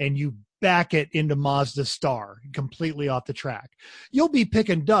 Omega, and you back it into Mazda Star completely off the track, you'll be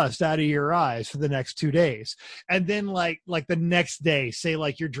picking dust out of your eyes for the next 2 days. And then like the next day, say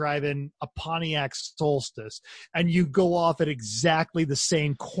like you're driving a Pontiac Solstice and you go off at exactly the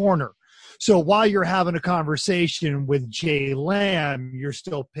same corner. So while you're having a conversation with Jay Lamb, you're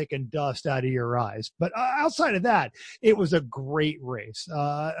still picking dust out of your eyes. But outside of that, it was a great race.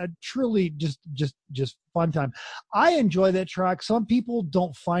 A truly just fun time. I enjoy that track. Some people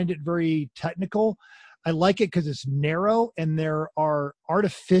don't find it very technical. I like it because it's narrow and there are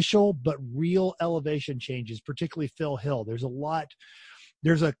artificial but real elevation changes, particularly Phil Hill. There's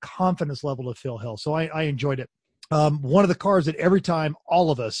a confidence level to Phil Hill. So I enjoyed it. One of the cars that everyone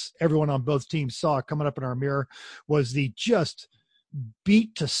on both teams saw coming up in our mirror was the just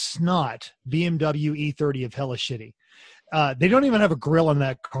beat to snot BMW E30 of Hella Shitty. They don't even have a grill in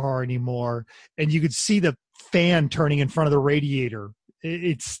that car anymore. And you could see the fan turning in front of the radiator.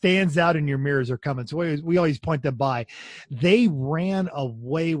 It stands out in your mirrors are coming. So we always point them by. They ran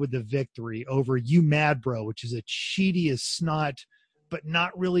away with the victory over You Mad Bro, which is a cheaty as snot, but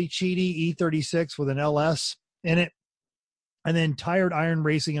not really cheaty E36 with an LS in it. And then Tired Iron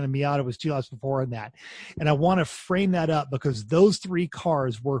Racing and a Miata was 2 laps before in that. And I want to frame that up because those three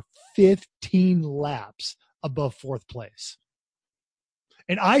cars were 15 laps above fourth place.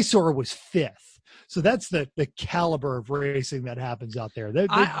 And Eyesore was fifth. So that's the caliber of racing that happens out there.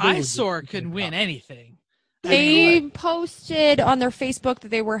 Eyesore can win anything. They posted on their Facebook that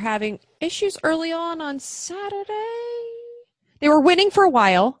they were having issues early on Saturday. They were winning for a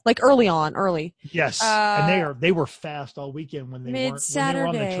while, like early. Yes, and they were fast all weekend when they were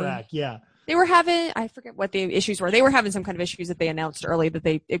on the track. Yeah, they were having, I forget what the issues were. They were having some kind of issues that they announced early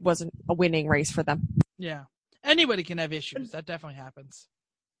that it wasn't a winning race for them. Yeah, anybody can have issues. That definitely happens.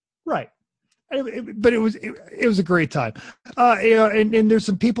 Right. But it was a great time. And there's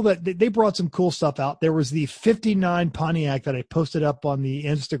some people that they brought some cool stuff out. There was the 59 Pontiac that I posted up on the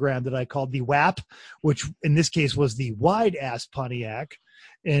Instagram that I called the WAP, which in this case was the wide ass Pontiac.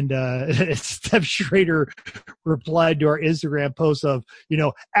 And Steph Schrader replied to our Instagram post of,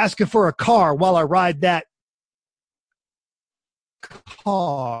 asking for a car while I ride that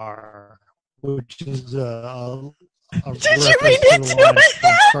car, which is a Did you read into it?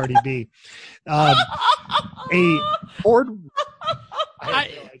 Cardi B. A Ford.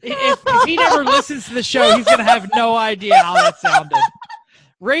 If he never listens to the show, he's gonna have no idea how that sounded.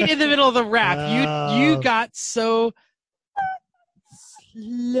 Right in the middle of the rap, you got so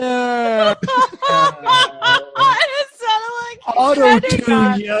slow. It sounded like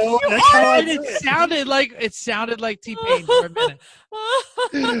auto-tune, yo. That's how I it sounded like T-Pain for a minute.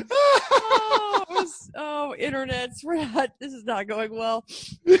 Internet. This is not going well.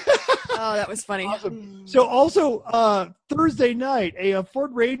 That was funny. Awesome. So also Thursday night, a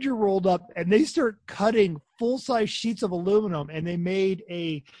Ford Ranger rolled up and they start cutting full-size sheets of aluminum and they made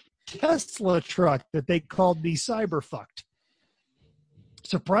a Tesla truck that they called the Cyberfucked.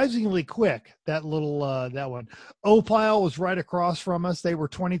 Surprisingly quick, that one. Opile was right across from us. They were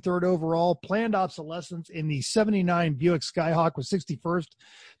 23rd overall. Planned obsolescence in the 79 Buick Skyhawk was 61st.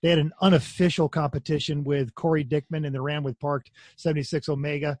 They had an unofficial competition with Corey Dickman in the ran with parked 76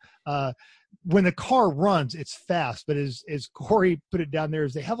 Omega. When the car runs, it's fast, but as Corey put it down there,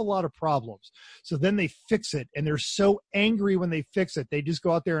 is they have a lot of problems. So then they fix it, and they're so angry when they fix it, they just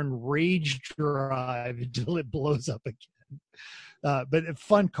go out there and rage drive until it blows up again. But a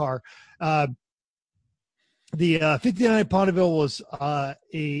fun car. The 59 Pondeville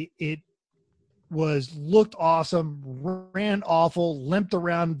was looked awesome, ran awful, limped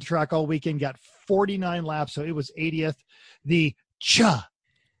around the track all weekend, got 49 laps, so it was 80th. The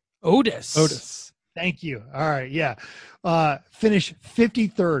Otis. Thank you. All right, yeah. Finished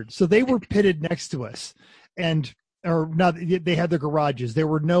 53rd. So they were pitted next to us, they had their garages. There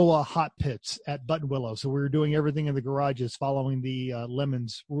were no hot pits at Button Willow, so we were doing everything in the garages following the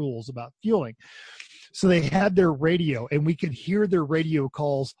Lemons rules about fueling. So they had their radio, and we could hear their radio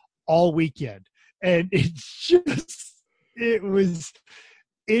calls all weekend. And it was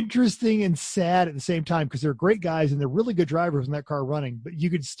interesting and sad at the same time because they're great guys and they're really good drivers in that car running, but you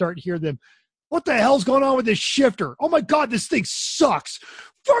could start hear them. What the hell's going on with this shifter? Oh my God, this thing sucks.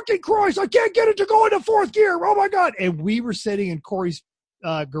 fucking Christ, I can't get it to go into fourth gear. Oh my God. And we were sitting in Corey's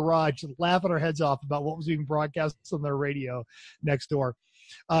garage laughing our heads off about what was being broadcast on their radio next door.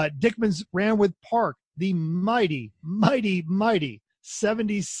 Dickman's ran with Park, the mighty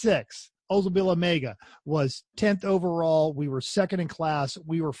 76 Oldsmobile Omega was 10th overall. We were second in class.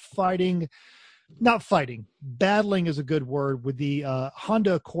 We were battling is a good word, with the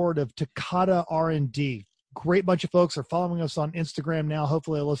Honda Accord of Takata R&D. Great bunch of folks are following us on Instagram now.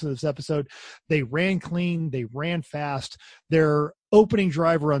 Hopefully they'll listen to this episode. They ran clean. They ran fast. Their opening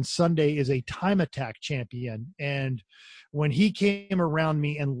driver on Sunday is a time attack champion. And when he came around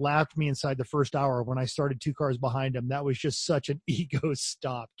me and lapped me inside the first hour, when I started 2 cars behind him, that was just such an ego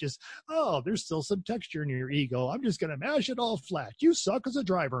stop. Just, oh, there's still some texture in your ego. I'm just going to mash it all flat. You suck as a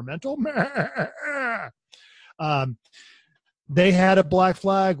driver, mental. They had a black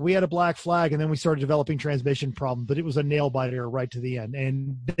flag. We had a black flag. And then we started developing transmission problems, but it was a nail biter right to the end.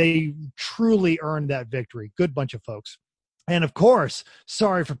 And they truly earned that victory. Good bunch of folks. And of course,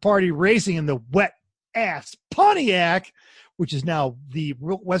 sorry for Party Racing in the wet ass Pontiac, which is now the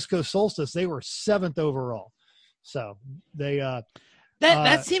West Coast Solstice. They were 7th overall. So they,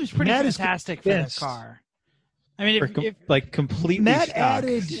 that seems pretty fantastic for that car. I mean, if like completely Matt stock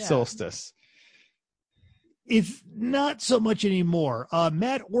added Solstice. It's not so much anymore.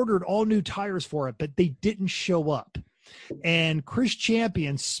 Matt ordered all new tires for it, but they didn't show up. And Chris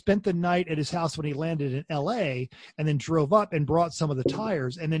Champion spent the night at his house when he landed in LA, and then drove up and brought some of the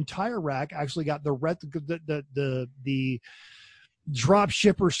tires. And then Tire Rack actually got the drop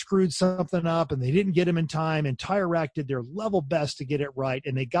shipper screwed something up, and they didn't get him in time. And Tire Rack did their level best to get it right.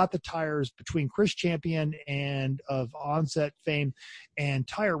 And they got the tires between Chris Champion and of Onset fame and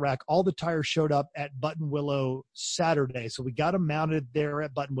Tire Rack. All the tires showed up at Button Willow Saturday. So we got them mounted there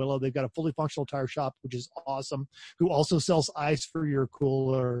at Button Willow. They've got a fully functional tire shop, which is awesome, who also sells ice for your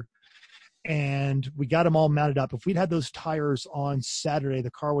cooler. And we got them all mounted up. If we'd had those tires on Saturday,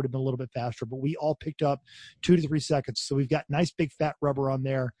 the car would have been a little bit faster, but we all picked up 2 to 3 seconds. So we've got nice big fat rubber on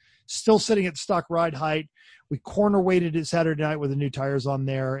there, still sitting at stock ride height. We corner weighted it Saturday night with the new tires on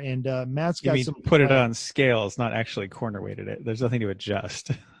there. And Matt's got some. Put it on scales, not actually corner weighted it. There's nothing to adjust.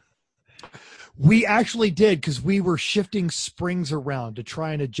 We actually did, because we were shifting springs around to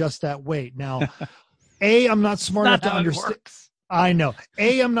try and adjust that weight. Now, I'm not smart enough to understand. I know.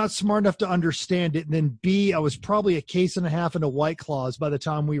 I'm not smart enough to understand it. And then B, I was probably a case and a half into White Claws by the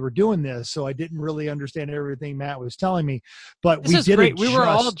time we were doing this. So I didn't really understand everything Matt was telling me, but this we is did great. adjust. We were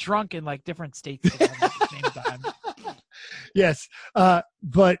all drunk in like different states at the same time. Yes.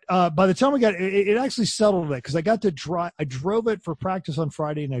 But by the time we got it actually settled it, because I got to drive. I drove it for practice on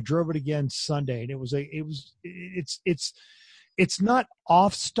Friday, and I drove it again Sunday. And it's not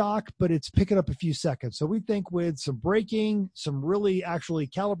off stock, but it's picking up a few seconds. So we think with some braking, some really actually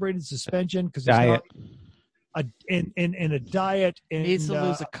calibrated suspension, because it's not a diet, and needs to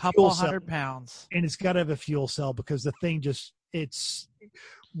lose a couple hundred pounds, and it's got to have a fuel cell, because the thing it's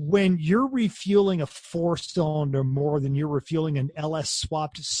when you're refueling a 4-cylinder more than you're refueling an LS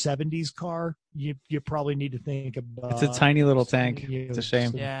swapped 70s car, you probably need to think about. It's a tiny little tank. It's a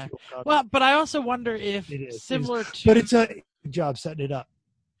shame. Yeah. Well, but I also wonder if similar to. But it's a good job setting it up.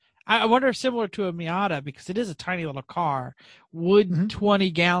 I wonder if similar to a Miata, because it is a tiny little car, would 20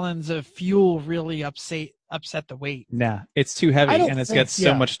 gallons of fuel really upset the weight? Nah, it's too heavy, and it's got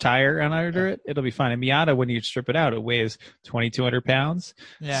so much tire under it. It'll be fine. A Miata, when you strip it out, it weighs 2,200 pounds.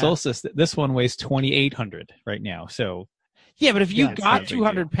 Yeah. Solstice, this one weighs 2,800 right now. So yeah, but if you got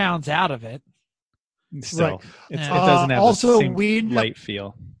 200 pounds out of it, still, it doesn't have also, the same light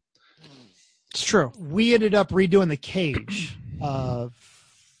feel. It's true. We ended up redoing the cage.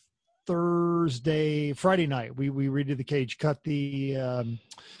 Friday night, we redid the cage, cut the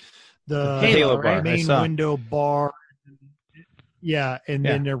halo bar, main window bar. Yeah, and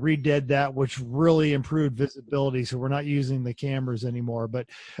then redid that, which really improved visibility. So we're not using the cameras anymore. But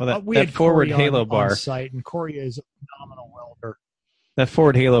we had forward Corey halo bar on site, and Corey is a phenomenal welder. That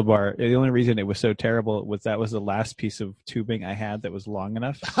forward halo bar, the only reason it was so terrible was that was the last piece of tubing I had that was long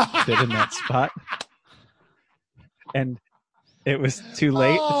enough to fit in that spot. And it was too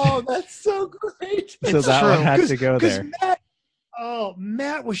late. Oh, that's so great. So that one had to go there.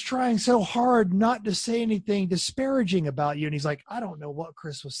 Matt was trying so hard not to say anything disparaging about you. And he's like, I don't know what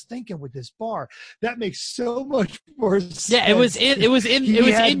Chris was thinking with this bar. That makes so much more sense. Yeah, it was in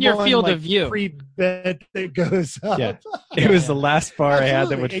your field of view. Pre-bed that goes up. Yeah. It was the last bar I had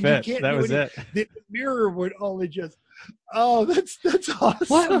that would fit. That was it. The mirror would only just, that's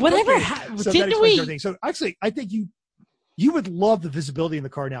awesome. Whatever. So didn't we? everything. So actually, I think you would love the visibility in the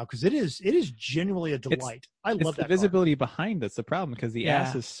car now because it is genuinely a delight. I love that the visibility behind that's the problem because the Yeah.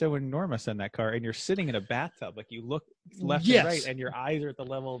 ass is so enormous in that car, and you're sitting in a bathtub. Like you look left Yes. and right, and your eyes are at the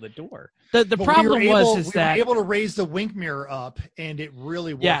level of the door. The But problem we were that able to raise the wink mirror up, and it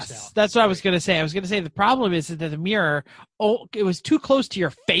really works yes, out. that's what I was going to say. I was going to say the problem is that the mirror, it was too close to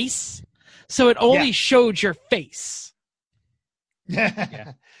your face, so it only Yeah. showed your face.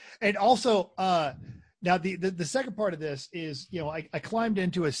 Yeah. And also, now the second part of this is, I climbed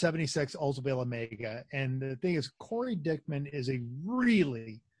into a 76 Oldsmobile Omega, and the thing is, Corey Dickman is a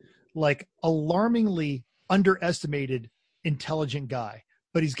really, alarmingly underestimated, intelligent guy,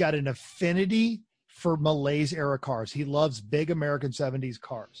 but he's got an affinity for Malaise era cars. He loves big American 70s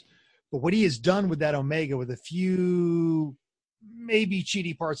cars. But what he has done with that Omega, with a few maybe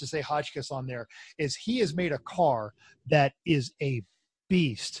cheaty parts to say Hotchkiss on there, is he has made a car that is a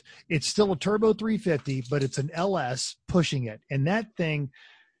beast. It's still a turbo 350, but it's an LS pushing it. And that thing,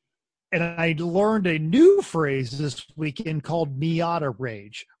 and I learned a new phrase this weekend called Miata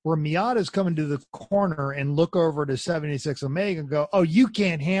rage, where Miata's coming to the corner and look over to 76 Omega and go, "Oh, you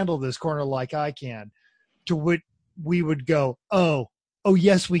can't handle this corner like I can." To which we would go, oh,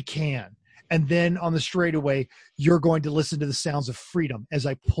 yes, we can. And then on the straightaway, you're going to listen to the sounds of freedom as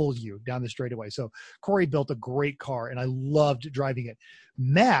I pull you down the straightaway. So Corey built a great car, and I loved driving it.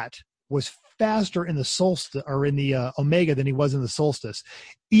 Matt was faster in the Solstice, or in the Omega, than he was in the Solstice,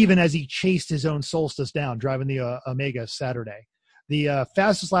 even as he chased his own Solstice down driving the Omega Saturday. The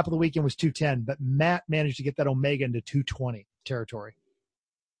fastest lap of the weekend was 2:10, but Matt managed to get that Omega into 2:20 territory.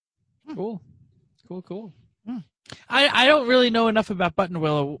 Cool. I don't really know enough about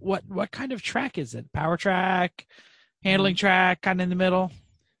Buttonwillow. What kind of track is it? Power track, handling track, kind of in the middle?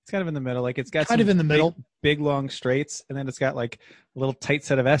 It's kind of in the middle. Like it's got Kind of in the middle. big long straights, and then it's got like a little tight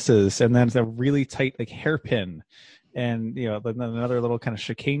set of S's, and then it's a really tight hairpin, and another little kind of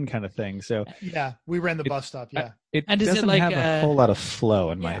chicane kind of thing. So Yeah, we ran the bus stop. Yeah. it And is it doesn't like, have a whole lot of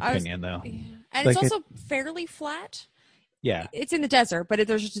flow, in my opinion, though. And Like it's also fairly flat. Yeah. It's in the desert, but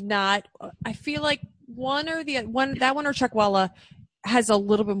there's just not. I feel like one or Chuckwalla has a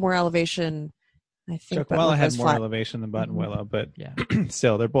little bit more elevation. I think Chuckwalla has more flat. elevation than Buttonwillow, but Yeah.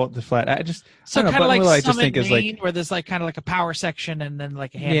 still, they're both flat. I So don't know, kind of like Buttonwillow, I just Summit, think is Maine, where there's kind of like a power section and then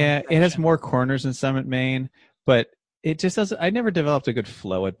like a handling yeah, it has section. more corners than Summit, Maine, but it just doesn't. I never developed a good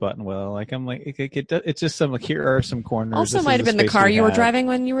flow at Buttonwillow. It's just some here are some corners. Also, This might is have been the space car we you were have. driving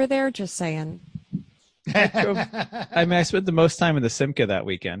when you were there. Just saying. I mean, I spent the most time in the Simca that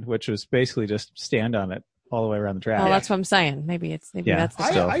weekend, which was basically just stand on it all the way around the track. Well, that's what I'm saying. Maybe Yeah. that's the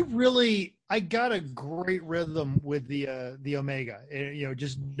Still. I got a great rhythm with the Omega.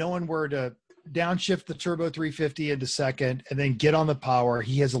 Just knowing where to downshift the turbo 350 into second and then get on the power.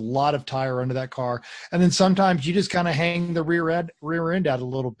 He has a lot of tire under that car. And then sometimes you just kind of hang the rear end out a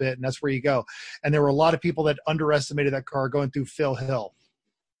little bit, and that's where you go. And there were a lot of people that underestimated that car going through Phil Hill.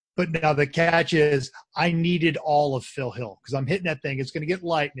 But now the catch is I needed all of Phil Hill because I'm hitting that thing. It's going to get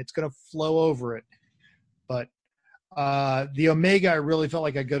light and it's going to flow over it. But the Omega, I really felt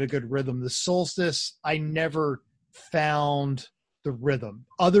like I got a good rhythm. The Solstice, I never found the rhythm.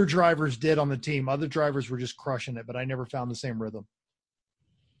 Other drivers did on the team. Other drivers were just crushing it, but I never found the same rhythm.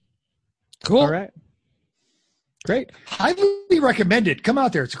 Cool. All right. Great. Highly recommended. Come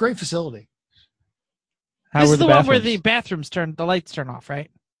out there. It's a great facility. How This were is the the one where bathrooms? the lights turn off,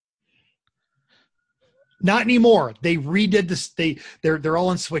 right? Not anymore. They redid this. They're all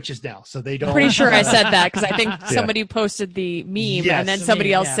on switches now, so they don't. I'm pretty sure I said that because I think somebody posted the meme Yes, and then the somebody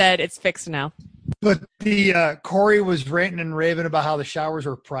meme, else yeah. said it's fixed now. But the Corey was ranting and raving about how the showers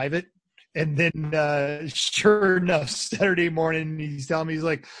were private. And then sure enough, Saturday morning, he's telling me, he's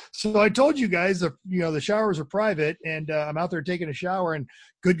like, so I told you guys, the showers are private, and I'm out there taking a shower, and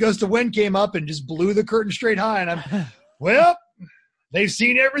good gust of wind came up and just blew the curtain straight high. And I'm, well, they've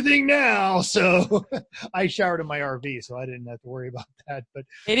seen everything now. So I showered in my RV, so I didn't have to worry about that. But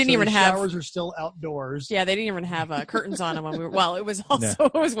They didn't so even the have. showers are still outdoors. Yeah, they didn't even have curtains on them when we were. Well, it was also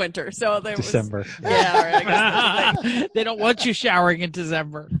it was winter, so there was. December. Yeah, all right, I guess that's the thing. They don't want you showering in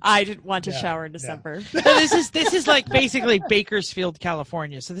December. I didn't want to Yeah, shower in yeah. December. So this is like basically Bakersfield,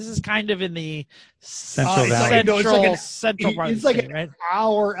 California. So this is kind of in the Central it's Valley. like- no, it's like an- central part of It's the like state, an right?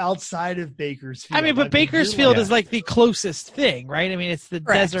 hour outside of Bakersfield. I mean, but Like, Bakersfield Yeah. is like the closest thing, right? I mean, it's the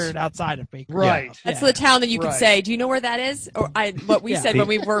Correct. desert outside of Bakersfield. Right. That's Yeah. the town that you could Right. say. Do you know where that is? Or what we Yeah. said when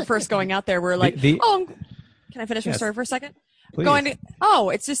we were first going out there. We were like, The- can I finish my Yes. story for a second? Please. Going to,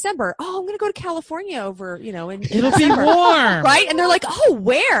 it's December. Oh, I'm going to go to California over, in It'll be December. warm. Right? And they're like, oh,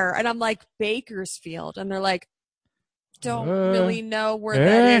 where? And I'm like, Bakersfield. And they're like, don't really know where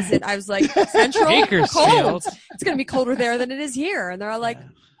that is. And I was like, Central, Bakersfield. cold. It's going to be colder there than it is here. And they're all like,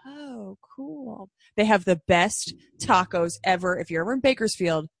 oh, cool. They have the best tacos ever. If you're ever in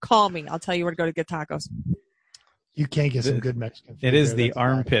Bakersfield, call me. I'll tell you where to go to get tacos. You can't get some good Mexican food. It is there. the That's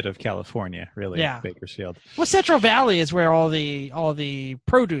armpit of California, really. Yeah. Bakersfield. Well, Central Valley is where all the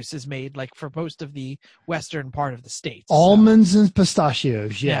produce is made, like for most of the western part of the state. almonds and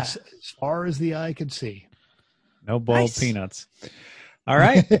pistachios. Yes, as far as the eye can see. No boiled Nice. peanuts. All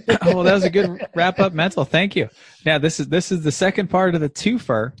right. Well, that was a good wrap up, Mental. Thank you. Now, this is the second part of the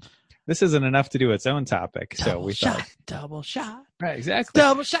twofer. This isn't enough to do its own topic, so we thought. Double shot, Right, exactly.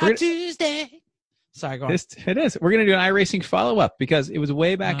 double shot We're gonna- Tuesday. Sorry, go on. It is. We're going to do an iRacing follow-up because it was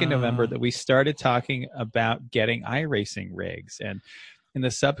way back in November that we started talking about getting iRacing rigs. And in the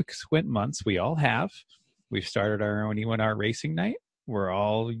subsequent months, we all have. We've started our own E1R racing night. We're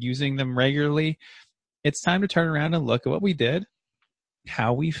all using them regularly. It's time to turn around and look at what we did,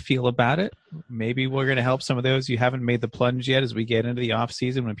 how we feel about it. Maybe we're going to help some of those you haven't made the plunge yet as we get into the off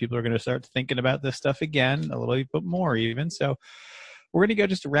season when people are going to start thinking about this stuff again, a little bit more even. So we're going to go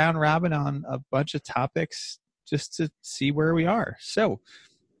just round robin on a bunch of topics just to see where we are. So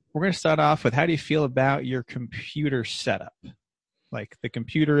we're going to start off with, how do you feel about your computer setup? Like the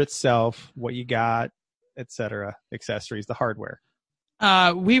computer itself, what you got, etc., accessories, the hardware.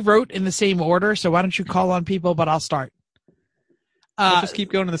 We wrote in the same order, so why don't you call on people, but I'll start. We'll just keep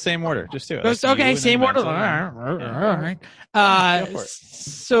going in the same order. Just do it. Goes- You okay, and same then order. Mental. All right. Go for it.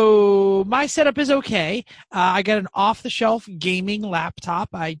 So my setup is okay. I got an off-the-shelf gaming laptop.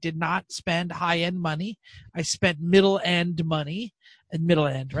 I did not spend high-end money. I spent middle-end money, and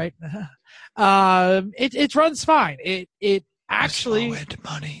middle-end, right? It runs fine. It actually low-end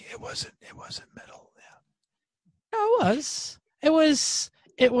money. It wasn't middle. Yeah. No, it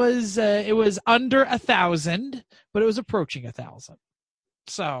was under 1,000, but it was approaching 1,000.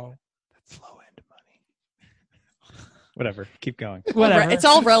 So That's low-end money. Whatever. Keep going. whatever. It's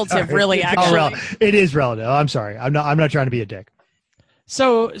all relative, Sorry. really, It's all actually. It is relative. I'm sorry. I'm not trying to be a dick.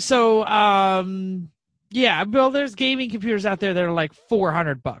 So yeah, well, there's gaming computers out there that are like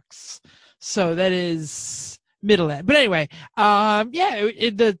 $400. So that is middle end. But anyway,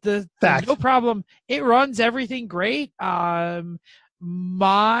 the Fact. no problem. It runs everything great. My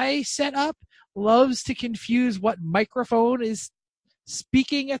setup loves to confuse what microphone is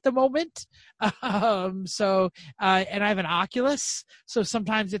speaking at the moment. And I have an Oculus, so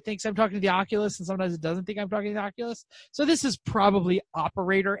sometimes it thinks I'm talking to the Oculus and sometimes it doesn't think I'm talking to the Oculus. So this is probably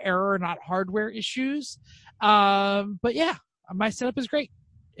operator error, not hardware issues. But yeah, my setup is great.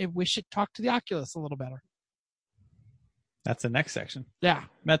 I wish it talked to the Oculus a little better. That's the next section. Yeah.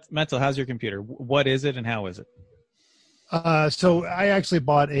 Mental, how's your computer? What is it and how is it? So I actually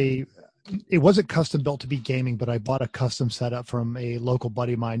bought it wasn't custom built to be gaming, but I bought a custom setup from a local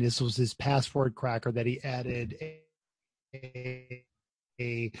buddy of mine. This was his password cracker that he added a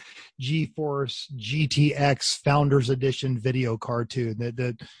GeForce GTX Founders Edition video card to.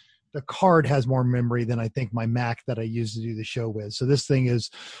 The card has more memory than I think my Mac that I use to do the show with. So this thing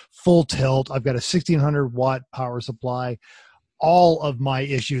is full tilt. I've got a 1600 watt power supply. All of my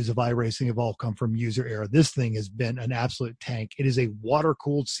issues of iRacing have all come from user error. This thing has been an absolute tank. It is a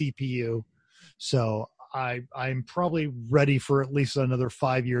water-cooled CPU. So I'm probably ready for at least another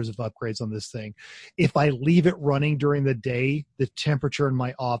 5 years of upgrades on this thing. If I leave it running during the day, the temperature in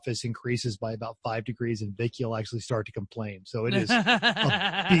my office increases by about 5 degrees, and Vicky will actually start to complain. So it is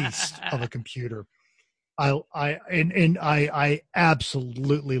a beast of a computer. I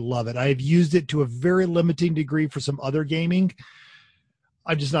absolutely love it. I've used it to a very limiting degree for some other gaming.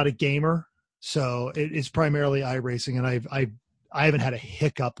 I'm just not a gamer, so it's primarily iRacing, and I haven't had a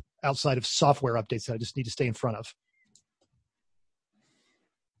hiccup outside of software updates that I just need to stay in front of.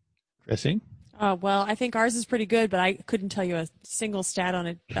 Chrissy? Well, I think ours is pretty good, but I couldn't tell you a single stat on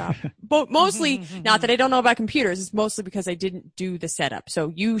it. But mostly, not that I don't know about computers, it's mostly because I didn't do the setup.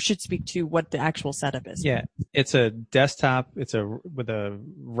 So you should speak to what the actual setup is. Yeah, it's a desktop. It's with a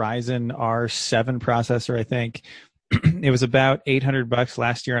Ryzen R7 processor, I think. It was about $800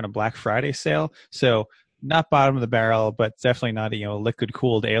 last year on a Black Friday sale. So not bottom of the barrel, but definitely not a liquid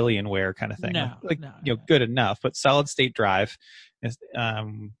cooled Alienware kind of thing. No, good enough, but solid state drive,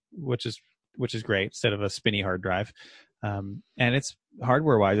 which is great instead of a spinny hard drive. And it's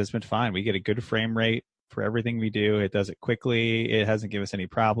hardware wise, it's been fine. We get a good frame rate for everything we do. It does it quickly. It hasn't given us any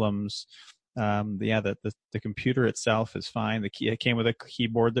problems. The computer itself is fine. It came with a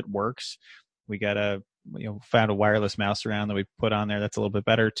keyboard that works. We got found a wireless mouse around that we put on there. That's a little bit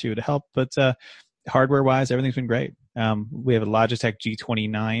better too to help. But hardware wise, everything's been great. We have a Logitech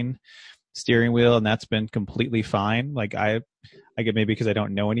G29 steering wheel, and that's been completely fine. Like I get maybe because I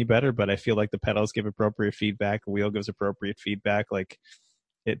don't know any better, but I feel like the pedals give appropriate feedback, the wheel gives appropriate feedback. Like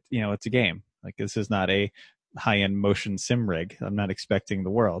it's a game. Like this is not a high-end motion sim rig. I'm not expecting the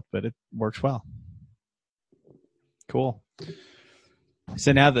world, but it works well. Cool.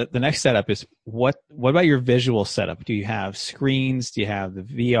 So now the next setup is what about your visual setup? Do you have screens? Do you have the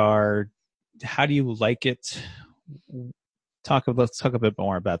VR? How do you like it? Let's talk a bit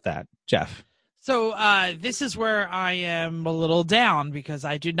more about that, Jeff. So this is where I am a little down because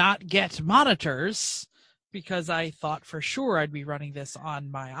I do not get monitors because I thought for sure I'd be running this on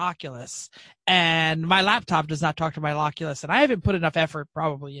my Oculus, and my laptop does not talk to my Oculus, and I haven't put enough effort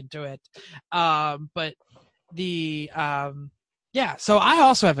probably into it. But so I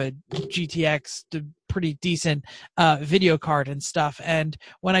also have a GTX, pretty decent video card and stuff, and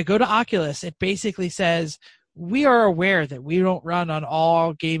when I go to Oculus, it basically says, we are aware that we don't run on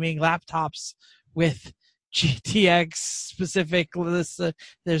all gaming laptops with GTX specific lists.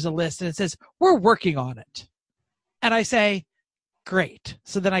 There's a list and it says, we're working on it. And I say, great.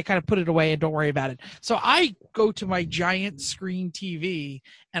 So then I kind of put it away and don't worry about it. So I go to my giant screen TV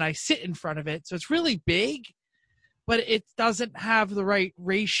and I sit in front of it. So it's really big, but it doesn't have the right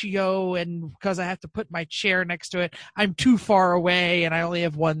ratio, and because I have to put my chair next to it, I'm too far away, and I only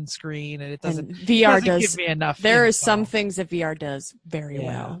have one screen, and it doesn't give me enough. There are some things that VR does very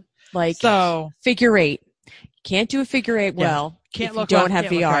well, like so figure eight. Can't do a figure eight well. Can't if look you don't left,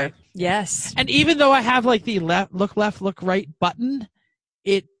 have can't VR. Look right. Yes, and even though I have like the look left, look right button,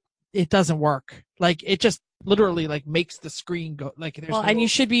 it doesn't work. Like it just literally like makes the screen go like there's and you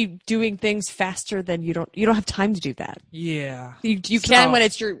should be doing things faster than you don't have time to do that. Yeah. You can when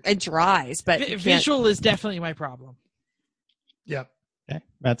it's your eyes, but visual is definitely my problem. Yep. Okay.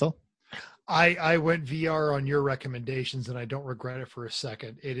 Mental. I went VR on your recommendations and I don't regret it for a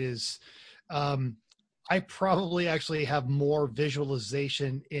second. It is I probably actually have more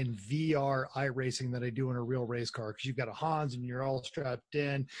visualization in VR iRacing than I do in a real race car, because you've got a Hans and you're all strapped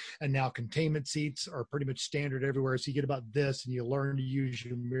in, and now containment seats are pretty much standard everywhere. So you get about this and you learn to use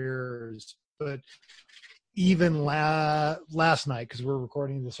your mirrors. But even last night, because we're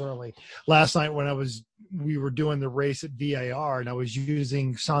recording this early, last night when we were doing the race at VAR and I was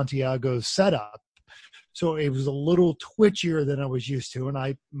using Santiago's setup, so it was a little twitchier than I was used to, and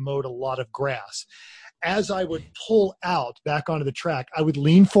I mowed a lot of grass. As I would pull out back onto the track, I would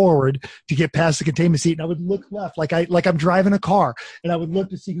lean forward to get past the containment seat, and I would look left like I'm driving a car, and I would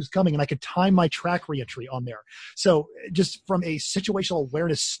look to see who's coming, and I could time my track reentry on there. So just from a situational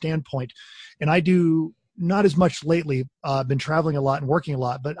awareness standpoint, and I do not as much lately, been traveling a lot and working a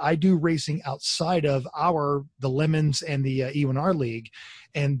lot, but I do racing outside of the Lemons and the E1R League,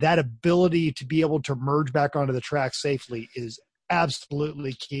 and that ability to be able to merge back onto the track safely is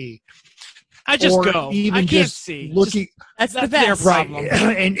absolutely key. I just go. I can't see. Looking, that's the best. Right.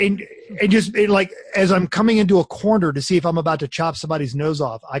 And just like as I'm coming into a corner to see if I'm about to chop somebody's nose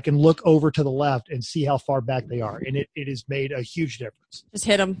off, I can look over to the left and see how far back they are. And it has made a huge difference. Just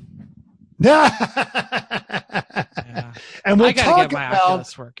hit them. Yeah. And we'll talk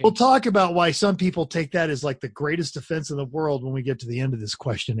about why some people take that as like the greatest defense in the world when we get to the end of this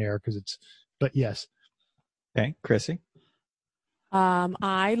questionnaire, but yes. Okay. Chrissy.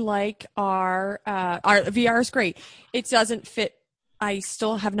 I like our VR is great. It doesn't fit. I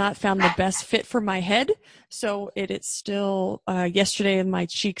still have not found the best fit for my head. So it's still, yesterday my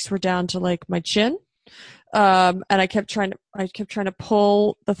cheeks were down to like my chin. And I kept trying to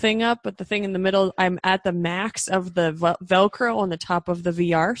pull the thing up, but the thing in the middle, I'm at the max of the Velcro on the top of the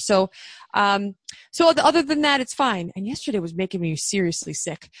VR. So other than that, it's fine. And yesterday was making me seriously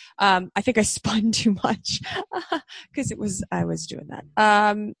sick. I think I spun too much because I was doing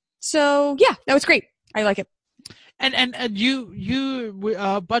that. So yeah, that was great. I like it. And you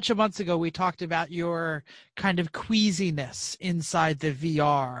a bunch of months ago, we talked about your kind of queasiness inside the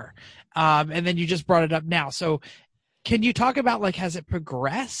VR. And then you just brought it up now. So can you talk about, like, has it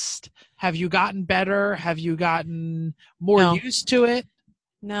progressed? Have you gotten better? Have you gotten more used to it?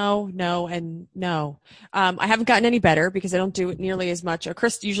 No, and no. I haven't gotten any better because I don't do it nearly as much.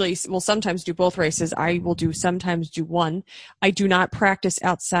 Chris usually will sometimes do both races. I will sometimes do one. I do not practice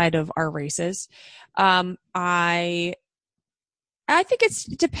outside of our races. I think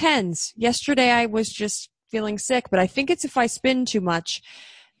it depends. Yesterday I was just feeling sick, but I think it's if I spin too much.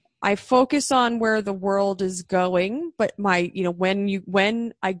 I focus on where the world is going, but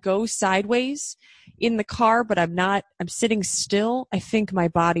when I go sideways in the car, but I'm sitting still, I think my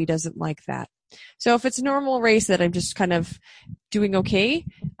body doesn't like that. So if it's a normal race that I'm just kind of doing okay,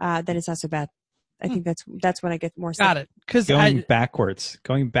 then it's not so bad. I think that's when I get more. Got it. Because Going backwards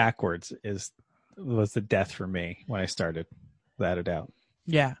was the death for me when I started, without a doubt.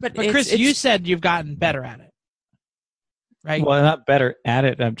 Yeah, but But Chris, you said you've gotten better at it, right? Well, I'm not better at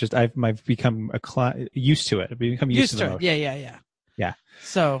it. I've become used to it. I've become used to it. Yeah.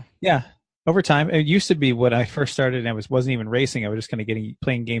 So yeah, over time, it used to be when I first started and I wasn't even racing. I was just kind of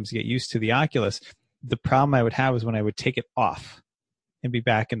playing games to get used to the Oculus. The problem I would have is when I would take it off and be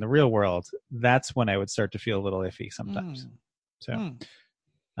back in the real world. That's when I would start to feel a little iffy sometimes.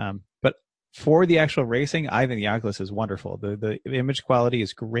 But for the actual racing, I think the Oculus is wonderful. The image quality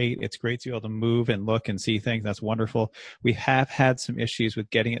is great. It's great to be able to move and look and see things. That's wonderful. We have had some issues with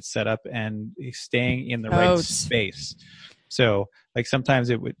getting it set up and staying in the right space. So like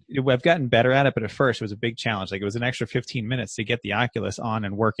sometimes I've gotten better at it, but at first it was a big challenge. Like it was an extra 15 minutes to get the Oculus on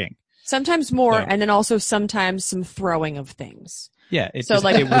and working. Sometimes more, and then also sometimes some throwing of things. Yeah. It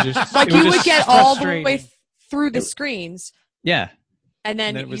would get all the way through the screens. Yeah. And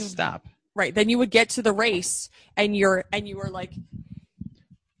then it would stop. Right. Then you would get to the race and you were like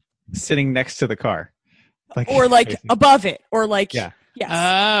sitting next to the car. Or like above it. Or like yes.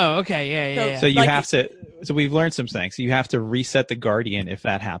 Oh, okay. Yeah. So you have to so we've learned some things. You have to reset the Guardian if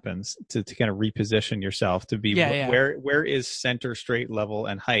that happens to kind of reposition yourself to be where is center, straight, level,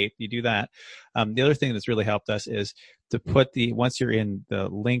 and height. You do that. The other thing that's really helped us is to put once you're in the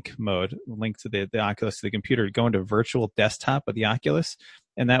link mode, link to the Oculus to the computer, go into virtual desktop of the Oculus,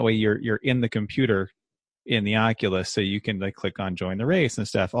 and that way you're in the computer in the Oculus, so you can like click on join the race and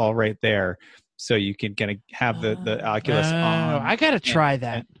stuff all right there, so you can kind of have the Oculus on. I gotta try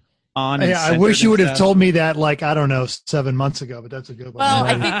that. I wish you would have told me that, like, I don't know, 7 months ago, but that's a good one. Well,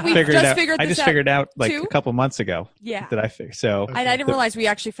 I think we figured it out like too. A couple months ago. Yeah. That I figured. So, and I didn't realize we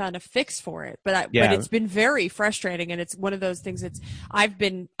actually found a fix for it, but it's been very frustrating, and it's one of those things I've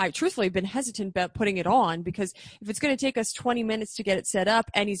truthfully been hesitant about putting it on, because if it's going to take us 20 minutes to get it set up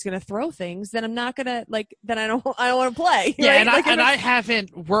and he's going to throw things, then I'm not going to then I don't want to play. Yeah. Right? And I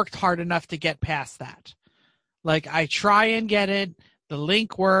haven't worked hard enough to get past that. Like I try and get it. The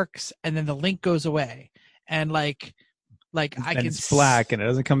link works, and then the link goes away, and like it's black and it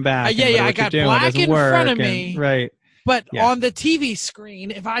doesn't come back. I got black in front of me, right? But on the TV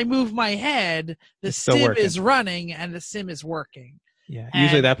screen, if I move my head, the sim is running and the sim is working. Yeah,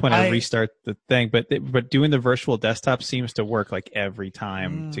 usually at that point I restart the thing, but doing the virtual desktop seems to work like every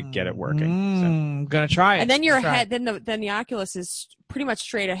time to get it working. So. I'm gonna try it. And then then the Oculus is pretty much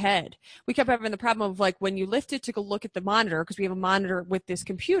straight ahead. We kept having the problem of like when you lift it to go look at the monitor, because we have a monitor with this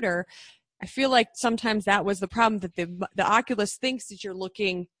computer. I feel like sometimes that was the problem, that the Oculus thinks that you're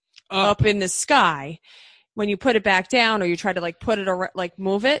looking up in the sky. When you put it back down or you try to like put it or like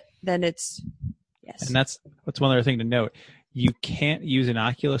move it, then it's And that's one other thing to note. You can't use an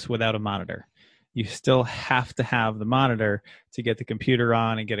Oculus without a monitor. You still have to have the monitor to get the computer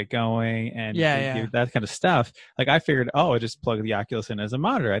on and get it going and that kind of stuff. Like I figured, I just plug the Oculus in as a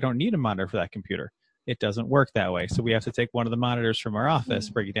monitor. I don't need a monitor for that computer. It doesn't work that way. So we have to take one of the monitors from our office,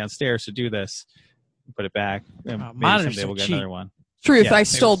 bring it downstairs to do this, put it back, and maybe someday we'll get another one. Truth, I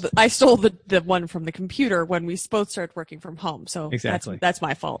stole the one from the computer when we both started working from home. So exactly. that's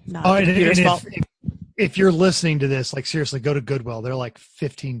my fault, not the computer's fault. If you're listening to this, like seriously, go to Goodwill. They're like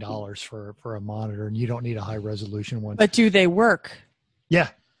 $15 for a monitor, and you don't need a high resolution one. But do they work? Yeah.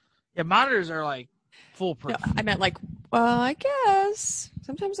 Yeah, monitors are like foolproof. No, I meant like, I guess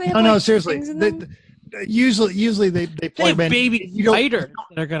sometimes they have. No, seriously. Usually they plug in. Baby fighters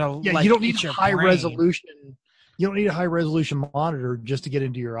that are gonna. Yeah, you don't need a high resolution. You don't need a high resolution monitor just to get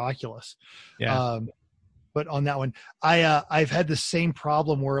into your Oculus. Yeah. But on that one, I've had the same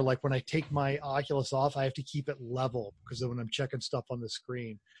problem where like when I take my Oculus off, I have to keep it level because when I'm checking stuff on the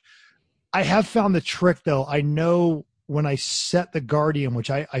screen. I have found the trick though. I know when I set the Guardian, which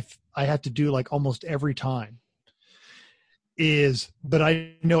I have to do like almost every time, but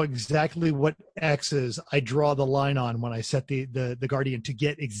I know exactly what X's I draw the line on when I set the Guardian to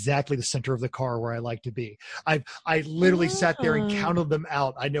get exactly the center of the car where I like to be. I literally sat there and counted them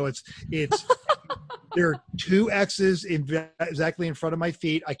out. I know it's there are 2 X's exactly in front of my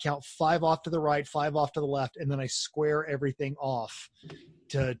feet. I count 5 off to the right, 5 off to the left, and then I square everything off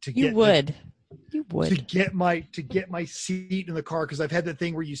to get my seat in the car, because I've had the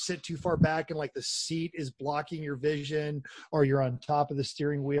thing where you sit too far back and like the seat is blocking your vision, or you're on top of the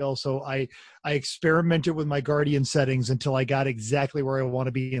steering wheel. So I experimented with my Guardian settings until I got exactly where I want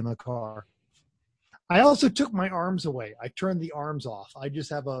to be in the car. I also took my arms away. I turned the arms off. I just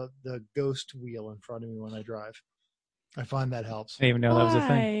have the ghost wheel in front of me when I drive. I find that helps. I didn't even know that was a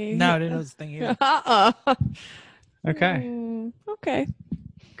thing. No, I didn't know it was a thing either. Okay. Okay.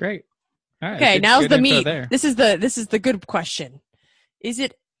 Great. All right, Okay, good- now's good the info meat. there. This is the good question. Is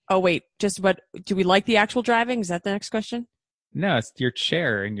it? Oh wait, just what? Do we like the actual driving? Is that the next question? No, it's your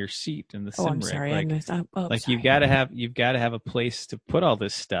chair and your seat and the sim Oh, I'm rig. sorry. Like, Like you've got to have a place to put all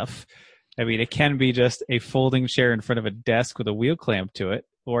this stuff. I mean, it can be just a folding chair in front of a desk with a wheel clamp to it,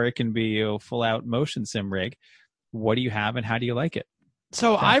 or it can be a full out motion sim rig. What do you have and how do you like it?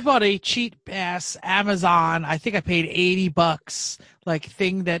 So Okay. I bought a cheap ass Amazon. I think I paid $80, like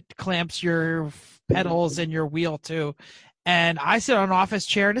thing that clamps your pedals and your wheel too. And I sit on an office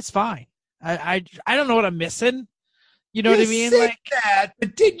chair and it's fine. I don't know what I'm missing. You know what I mean? Said Like that,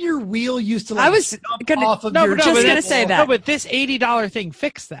 but didn't your wheel used to like I was jump gonna- off of no, your but just but gonna this- say that. No, but this $80 thing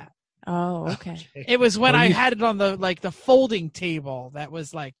fixed that. Oh, okay. It was when Well, I you- had it on the folding table that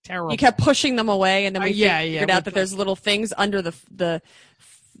was like terrible. You kept pushing them away, and then we Yeah, figured yeah, out that there's little things under the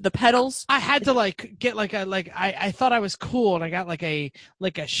pedals. I had to like get I thought I was cool and I got like a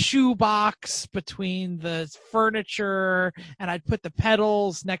shoe box between the furniture and I'd put the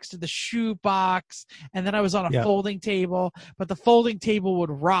pedals next to the shoe box and then I was on a Yeah. folding table, but the folding table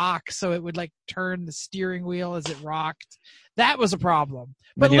would rock so it would like turn the steering wheel as it rocked. That was a problem.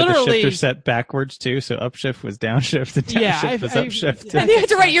 But Then you have the literally shifter set backwards too, so upshift was downshift and Yeah, downshift was upshift. And you have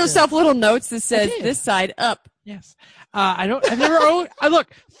to write yourself little notes that says did. this side up. Yes. I've never owned,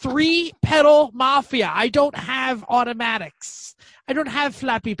 look, 3-pedal Mafia. I don't have automatics. I don't have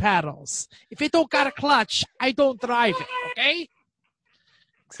flappy paddles. If it don't got a clutch, I don't drive it, okay?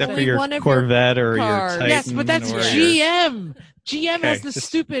 Except for Only your one of your Corvette or your cars. Titan. Yes, but that's or your- GM. GM has Okay, the just-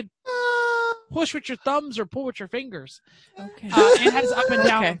 stupid push with your thumbs or pull with your fingers. Okay. It has up and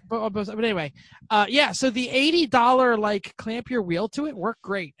down. Okay. But anyway, yeah, so the $80 like clamp your wheel to it worked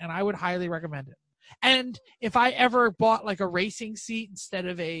great, and I would highly recommend it. And if I ever bought like a racing seat instead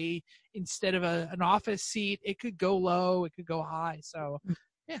of an office seat, it could go low, it could go high. So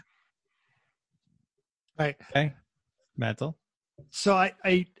Right. Okay. Mental. So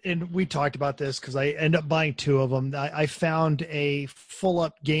I and we talked about this because I end up buying 2 of them. I found a full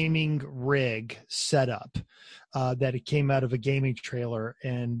up gaming rig setup that it came out of a gaming trailer,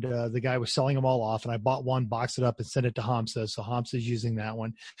 and the guy was selling them all off. And I bought one, boxed it up, and sent it to Hamza. So Hamza's using that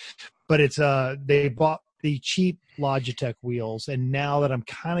one. But it's they bought the cheap Logitech wheels, and now that I'm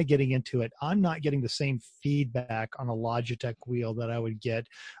kind of getting into it, I'm not getting the same feedback on a Logitech wheel that I would get,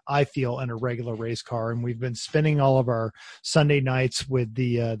 I feel, in a regular race car. And we've been spending all of our Sunday nights with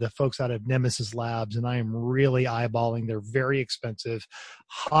the folks out of Nemesis Labs, and I am really eyeballing. They're very expensive,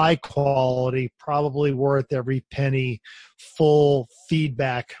 high quality, probably worth every penny, full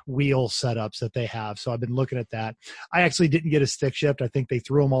feedback wheel setups that they have. So I've been looking at that. I actually didn't get a stick shift. I think they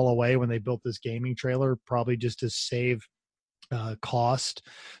threw them all away when they built this gaming trailer, probably just to save cost.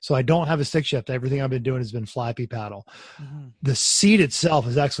 So I don't have a stick shift. Everything I've been doing has been flappy paddle. The seat itself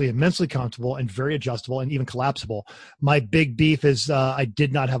is actually immensely comfortable and very adjustable and even collapsible. My big beef is I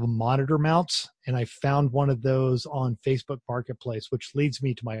did not have a monitor mounts, and I found one of those on Facebook Marketplace, which leads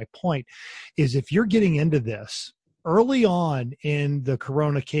me to my point is if you're getting into this, early on in the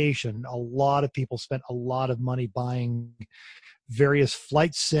Coronacation, a lot of people spent a lot of money buying various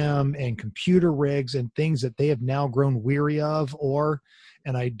flight sim and computer rigs and things that they have now grown weary of,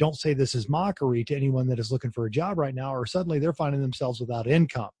 and I don't say this as mockery to anyone that is looking for a job right now, or suddenly they're finding themselves without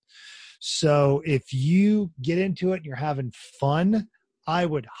income. So if you get into it and you're having fun, I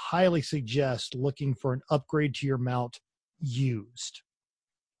would highly suggest looking for an upgrade to your mount used.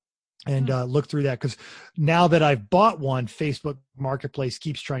 And look through that, because now that I've bought one, Facebook Marketplace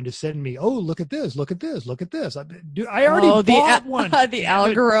keeps trying to send me, oh, look at this, look at this, look at this. I already bought one. The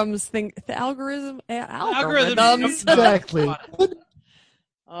algorithms thing. The algorithms. Exactly.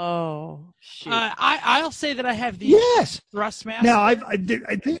 Oh, shoot. I'll say that I have the Yes. Thrustmaster. Now I think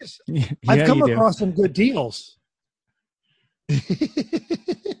Yeah, I've come you do. across some good deals.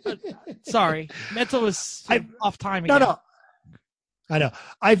 Sorry, mental was off time No, again. no. I know.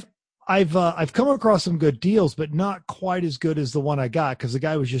 I've come across some good deals, but not quite as good as the one I got because the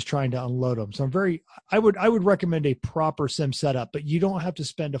guy was just trying to unload them. So I would recommend a proper sim setup, but you don't have to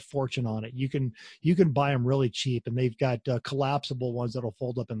spend a fortune on it. You can buy them really cheap, and they've got collapsible ones that'll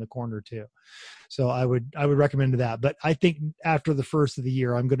fold up in the corner too. So I would recommend that. But I think after the first of the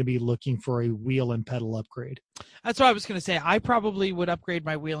year, I'm going to be looking for a wheel and pedal upgrade. That's what I was going to say. I probably would upgrade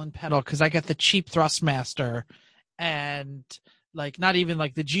my wheel and pedal because I got the cheap Thrustmaster, and like not even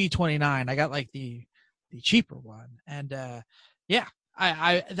like the G29. I got like the cheaper one, and yeah,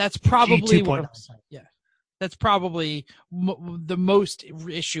 I that's probably G2.9. that's probably the most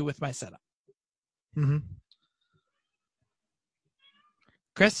issue with my setup. Mm-hmm.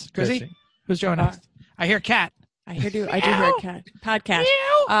 Chrissy, Chrissy. who's going next? I hear cat. I do hear a cat podcast.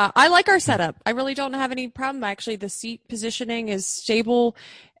 I like our setup. I really don't have any problem. Actually, the seat positioning is stable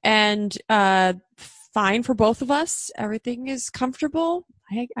and fine for both of us. Everything is comfortable.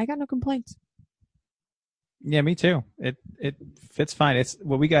 I got no complaints. Yeah, me too. It fits fine. It's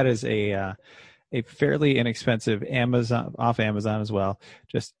what we got is a fairly inexpensive Amazon as well.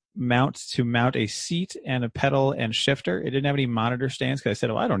 Just mount a seat and a pedal and shifter. It didn't have any monitor stands because I said,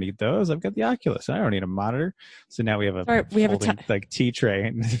 "Well, I don't need those. I've got the Oculus. I don't need a monitor." So now we have a tea tray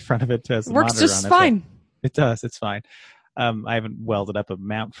in front of it. It works just fine. It does. It's fine. I haven't welded up a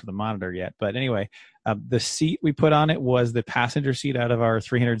mount for the monitor yet, but anyway, the seat we put on it was the passenger seat out of our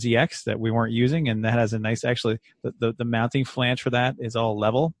 300ZX that we weren't using, and that has a nice, actually, the mounting flange for that is all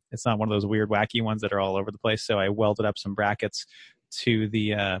level. It's not one of those weird, wacky ones that are all over the place. So I welded up some brackets to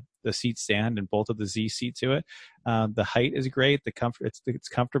the seat stand and bolted the Z seat to it. The height is great. The comfort, it's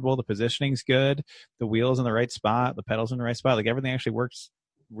comfortable. The positioning's good. The wheel's in the right spot. The pedal's in the right spot. Like everything actually works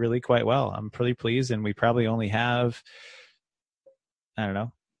really quite well. I'm pretty pleased, and we probably only have, I don't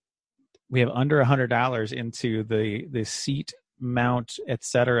know, we have under $100 into the seat mount,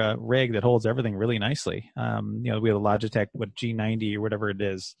 etc. rig that holds everything really nicely. We have a Logitech G90 or whatever it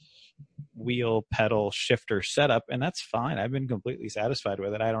is, wheel, pedal, shifter setup, and that's fine. I've been completely satisfied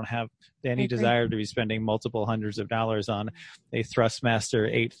with it. I don't have any desire to be spending multiple hundreds of dollars on a Thrustmaster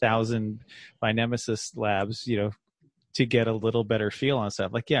 8000 by Nemesis Labs, to get a little better feel on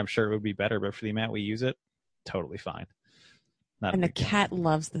stuff. Like, yeah, I'm sure it would be better, but for the amount we use it, totally fine. And the cat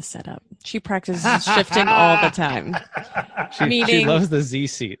loves the setup. She practices shifting all the time. She loves the Z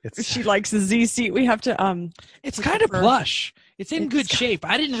seat. She likes the Z seat. We have to It's kind of plush. It's in good shape.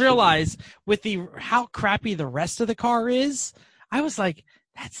 I didn't realize with how crappy the rest of the car is. I was like,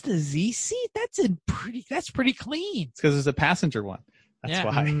 that's the Z seat? That's pretty clean. It's because it's a passenger one. That's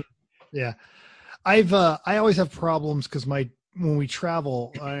why. Yeah. I always have problems because when we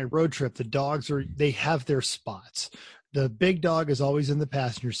travel on a road trip, the dogs they have their spots. The big dog is always in the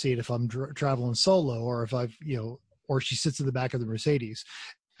passenger seat if I'm traveling solo, or if or she sits in the back of the Mercedes,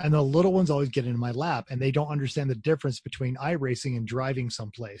 and the little ones always get into my lap, and they don't understand the difference between iRacing and driving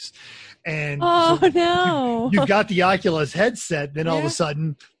someplace. And no, you've got the Oculus headset, then all of a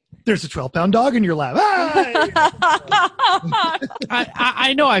sudden there's a 12-pound dog in your lap.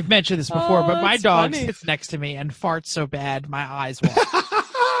 I know I've mentioned this before, but my dog sits next to me and farts so bad my eyes water.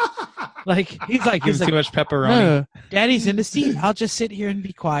 He's like too much pepperoni. Daddy's in the seat. I'll just sit here and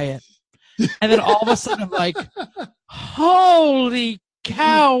be quiet. And then all of a sudden I'm like, holy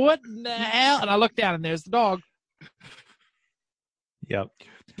cow, what in the hell? And I look down and there's the dog. Yep.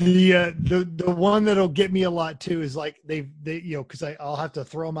 The one that'll get me a lot too is like because I'll have to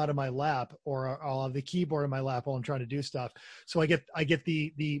throw them out of my lap, or I'll have the keyboard in my lap while I'm trying to do stuff. So I get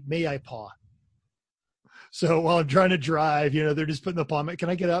the may I paw. So while I'm trying to drive, they're just putting the palm. Can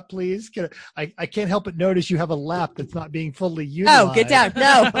I get up, please? I can't help but notice you have a lap that's not being fully utilized. Oh, get down!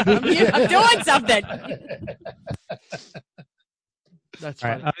 No, I'm doing something. That's all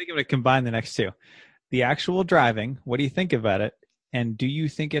right. I think I'm going to combine the next two. The actual driving. What do you think about it? And do you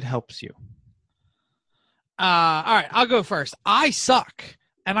think it helps you? All right, I'll go first. I suck,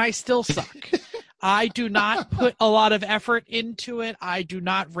 and I still suck. I do not put a lot of effort into it. I do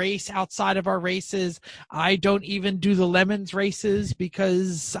not race outside of our races. I don't even do the Lemons races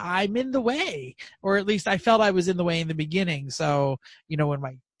because I'm in the way, or at least I felt I was in the way in the beginning. So, when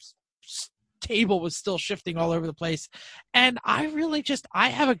my table was still shifting all over the place. And I really I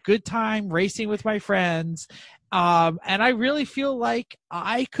have a good time racing with my friends. And I really feel like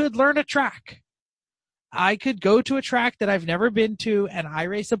I could learn a track. I could go to a track that I've never been to and I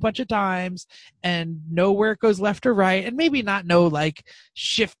race a bunch of times and know where it goes left or right, and maybe not know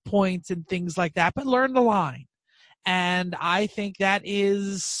shift points and things like that, but learn the line. And I think that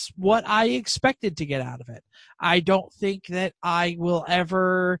is what I expected to get out of it. I don't think that I will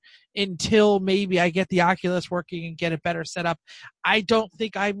ever, until maybe I get the Oculus working and get it better set up, I don't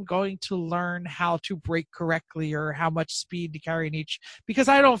think I'm going to learn how to brake correctly or how much speed to carry in each, because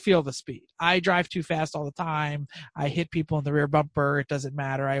I don't feel the speed. I drive too fast all the time. I hit people in the rear bumper. It doesn't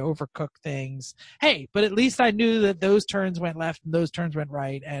matter. I overcook things. Hey, but at least I knew that those turns went left and those turns went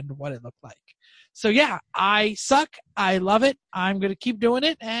right and what it looked like. So yeah, I suck. I love it. I'm going to keep doing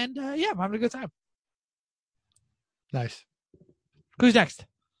it. And I'm having a good time. Nice. Who's next?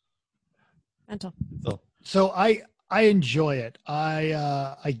 Mental. So I enjoy it.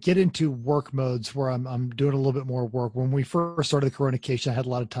 I get into work modes where I'm doing a little bit more work. When we first started the Coronication, I had a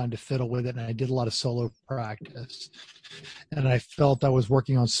lot of time to fiddle with it, and I did a lot of solo practice. And I felt I was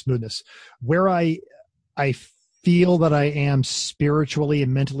working on smoothness. Where I feel that I am spiritually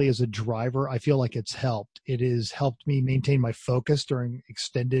and mentally as a driver, I feel like it's helped. It has helped me maintain my focus during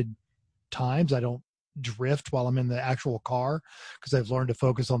extended times. I don't drift while I'm in the actual car because I've learned to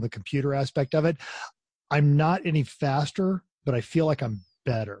focus on the computer aspect of it. I'm not any faster, but I feel like I'm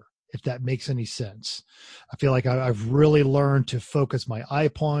better, if that makes any sense. I feel like I've really learned to focus my eye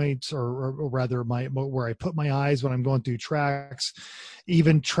points, or rather where I put my eyes when I'm going through tracks,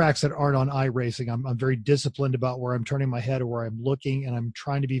 even tracks that aren't on iRacing. I'm very disciplined about where I'm turning my head or where I'm looking, and I'm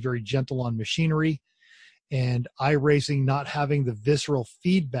trying to be very gentle on machinery. And iRacing not having the visceral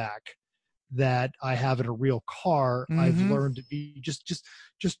feedback that I have in a real car, I've learned to be just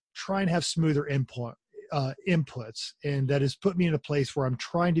try and have smoother inputs, and that has put me in a place where I'm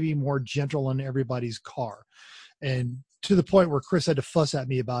trying to be more gentle on everybody's car, and to the point where Chris had to fuss at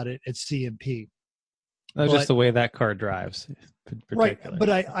me about it at CMP. Just the way that car drives, right? But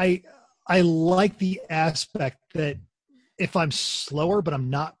I like the aspect that if I'm slower but I'm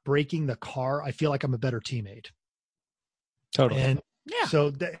not breaking the car, I feel like I'm a better teammate. Totally. And yeah,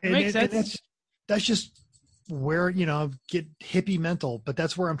 so makes sense. That's just where, get hippie mental, but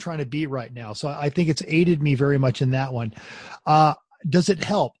that's where I'm trying to be right now. So I think it's aided me very much in that one. Does it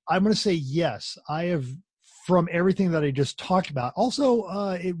help? I'm going to say yes. I have, from everything that I just talked about. Also,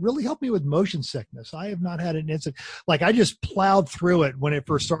 it really helped me with motion sickness. I have not had an incident. Like, I just plowed through it when it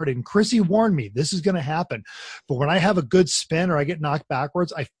first started. And Chrissy warned me, this is going to happen. But when I have a good spin or I get knocked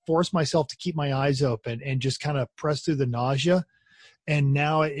backwards, I force myself to keep my eyes open and just kind of press through the nausea. And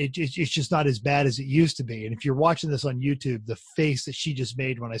now it's just not as bad as it used to be. And if you're watching this on YouTube, the face that she just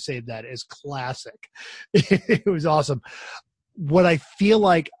made when I say that is classic. It was awesome. What I feel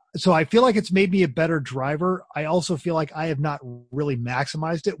like, so I feel like it's made me a better driver. I also feel like I have not really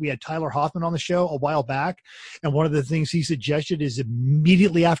maximized it. We had Tyler Hoffman on the show a while back, and one of the things he suggested is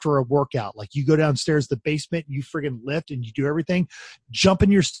immediately after a workout, like you go downstairs to the basement, you friggin' lift and you do everything, jump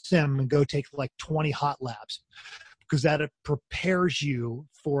in your sim and go take like 20 hot laps, because that prepares you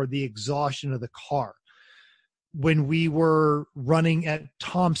for the exhaustion of the car. When we were running at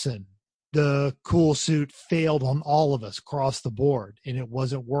Thompson, the cool suit failed on all of us across the board, and it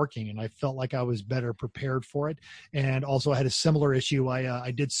wasn't working. And I felt like I was better prepared for it. And also I had a similar issue.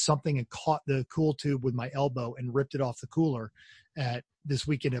 I did something and caught the cool tube with my elbow and ripped it off the cooler at this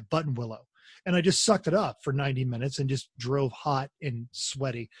weekend at Button Willow. And I just sucked it up for 90 minutes and just drove hot and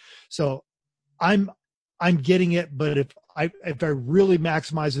sweaty. So I'm getting it, but if I really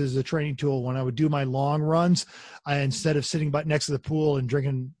maximize it as a training tool, when I would do my long runs, instead of sitting next to the pool and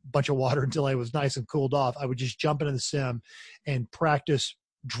drinking a bunch of water until I was nice and cooled off, I would just jump into the sim and practice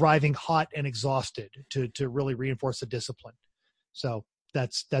driving hot and exhausted to really reinforce the discipline. So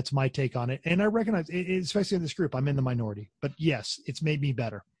that's my take on it. And I recognize, especially in this group, I'm in the minority, but yes, it's made me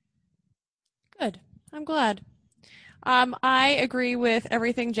better. Good. I'm glad. I agree with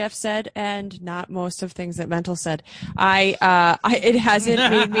everything Jeff said, and not most of things that Mental said. It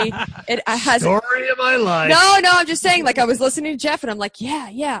hasn't made me. It hasn't. Story of my life. No, I'm just saying. Like, I was listening to Jeff, and I'm like,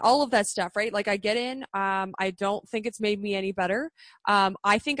 yeah, all of that stuff, right? Like, I get in. I don't think it's made me any better.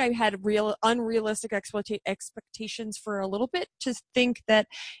 I think I had unrealistic expectations for a little bit to think that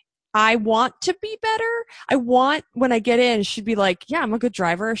I want to be better. I want, when I get in, should be like, yeah, I'm a good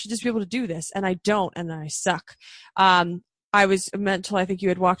driver. I should just be able to do this. And I don't, and I suck. I was Mental, I think you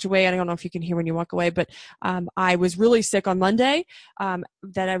had walked away, and I don't know if you can hear when you walk away, but I was really sick on Monday,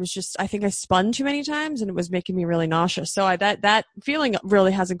 that I think I spun too many times, and it was making me really nauseous. So that feeling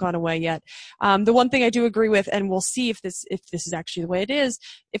really hasn't gone away yet. The one thing I do agree with, and we'll see if this is actually the way it is,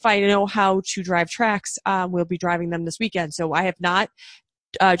 if I know how to drive tracks, we'll be driving them this weekend. So I have not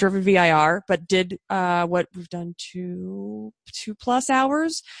driven VIR, but did what we've done 2+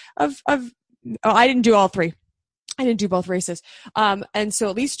 hours of I didn't do all three. I didn't do both races. And so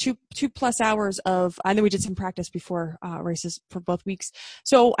at least 2+ hours of, and then we did some practice before races for both weeks.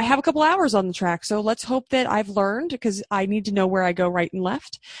 So I have a couple hours on the track. So let's hope that I've learned, because I need to know where I go right and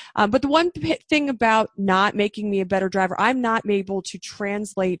left. But the one thing about not making me a better driver, I'm not able to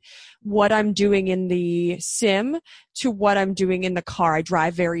translate what I'm doing in the sim to what I'm doing in the car. I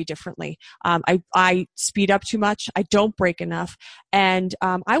drive very differently. I speed up too much. I don't brake enough. And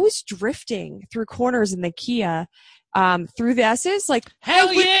I was drifting through corners in the Kia through the S's. Like,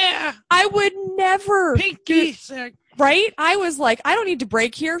 hell yeah! I would never. Pinky. Right? I was like, I don't need to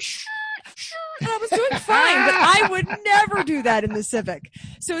brake here. And I was doing fine, but I would never do that in the Civic.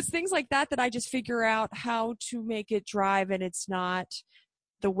 So it's things like that I just figure out how to make it drive, and it's not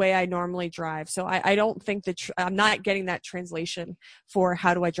the way I normally drive. So I don't think that I'm not getting that translation for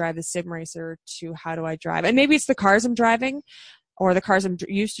how do I drive the sim racer to how do I drive. And maybe it's the cars I'm driving, or the cars I'm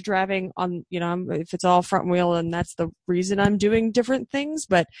used to driving on, if it's all front wheel, and that's the reason I'm doing different things,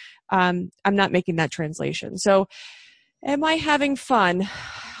 but I'm not making that translation. So am I having fun?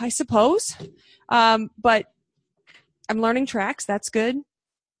 I suppose. But I'm learning tracks. That's good.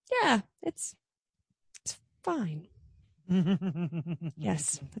 Yeah, it's fine.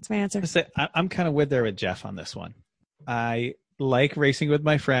 Yes, that's my answer. I'm kind of there with Jeff on this one. I like racing with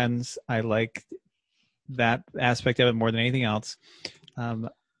my friends. I like that aspect of it more than anything else.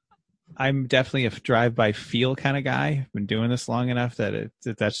 I'm definitely a drive-by feel kind of guy. I've been doing this long enough that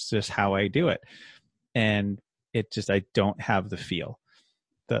that's just how I do it. And I don't have the feel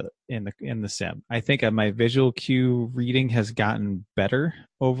in the sim. I think my visual cue reading has gotten better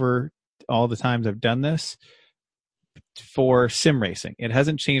over all the times I've done this for sim racing. It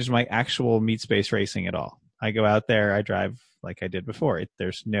hasn't changed my actual meat space racing at all. I go out there, I drive like I did before.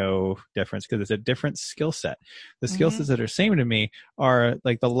 There's no difference because it's a different skill set. The skill sets that are same to me are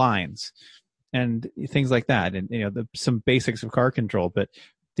like the lines and things like that, and some basics of car control. But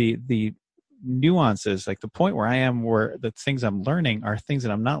the nuances, like the point where I am, where the things I'm learning are things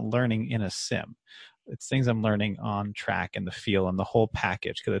that I'm not learning in a sim. It's things I'm learning on track and the feel and the whole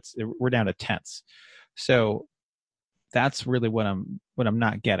package, because we're down to tenths. So that's really what I'm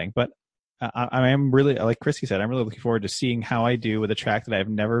not getting. But I am really, like Chrissy said, I'm really looking forward to seeing how I do with a track that I've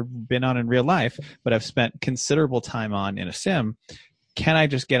never been on in real life, but I've spent considerable time on in a sim. Can I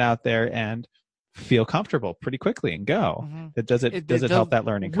just get out there and feel comfortable pretty quickly and go? Does it help that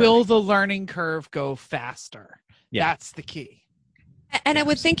learning curve? Will the learning curve go faster? Yeah. That's the key. And I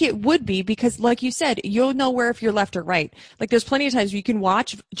would think it would be, because like you said, you'll know where if you're left or right. Like there's plenty of times you can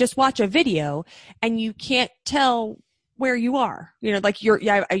watch a video and you can't tell where you are. Like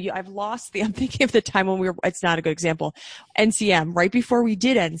I've lost I'm thinking of the time when it's not a good example. NCM, right before we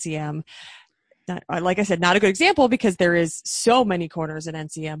did NCM. Like I said, not a good example because there is so many corners in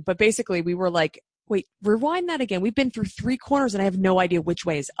NCM, but basically we were like, wait, rewind that again. We've been through 3 corners and I have no idea which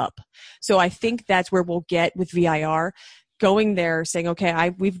way is up. So I think that's where we'll get with VIR, going there saying,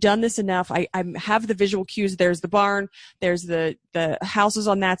 okay, we've done this enough. I have the visual cues. There's the barn. There's the houses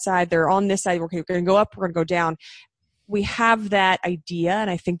on that side. They're on this side. Okay, we're going to go up. We're going to go down. We have that idea, and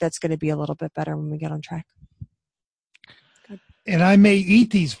I think that's going to be a little bit better when we get on track. And I may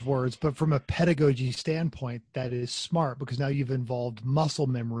eat these words, but from a pedagogy standpoint, that is smart, because now you've involved muscle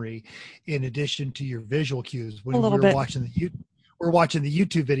memory in addition to your visual cues. When we're watching the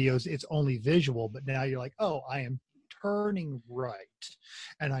YouTube videos, it's only visual, but now you're like, oh, I am turning right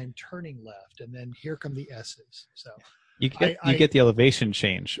and I'm turning left, and then here come the S's. So you get the elevation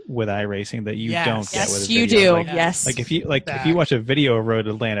change with iRacing that you don't get with a video. You do. Like, yes. Like if you watch a video of Road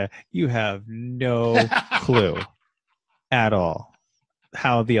Atlanta, you have no clue at all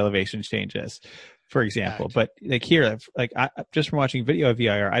how the elevation changes, for example. But like here, just from watching video of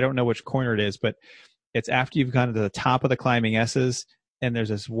VIR, I don't know which corner it is, but it's after you've gone to the top of the climbing S's, and there's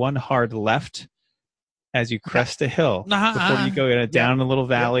this one hard left as you crest a hill before you go down a little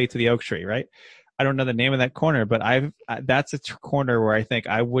valley to the oak tree, right? I don't know the name of that corner, but that's a corner where I think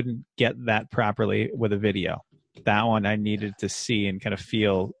I wouldn't get that properly with a video. That one I needed to see and kind of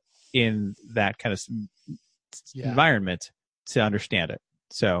feel in that kind of environment to understand it.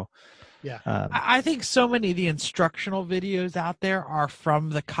 So, I think so many of the instructional videos out there are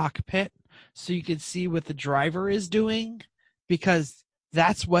from the cockpit, so you can see what the driver is doing, because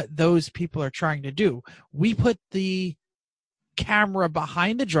that's what those people are trying to do. We put the camera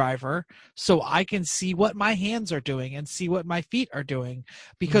behind the driver so I can see what my hands are doing and see what my feet are doing,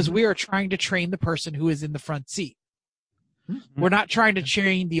 because we are trying to train the person who is in the front seat. We're not trying to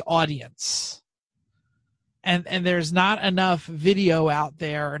train the audience. And there's not enough video out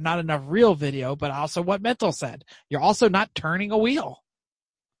there, or not enough real video, but also what Mental said. You're also not turning a wheel.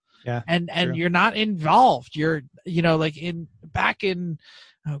 Yeah. And you're not involved. You're, back in,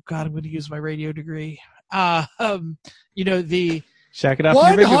 oh God, I'm going to use my radio degree. Check it out.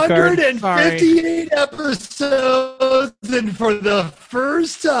 158 episodes, and for the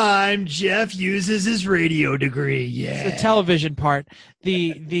first time, Jeff uses his radio degree. Yeah, the television part.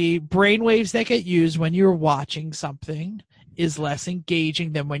 The brainwaves that get used when you're watching something is less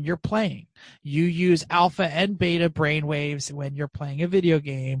engaging than when you're playing. You use alpha and beta brainwaves when you're playing a video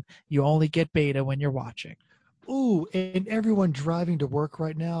game. You only get beta when you're watching. Ooh, and everyone driving to work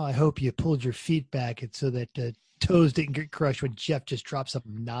right now, I hope you pulled your feet back so that toes didn't get crushed when Jeff just dropped some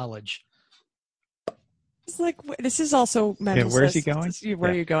knowledge. It's like, this is also mental. Yeah, where's he going?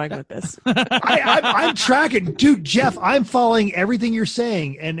 Where are you going with this? I'm tracking, dude. Jeff, I'm following everything you're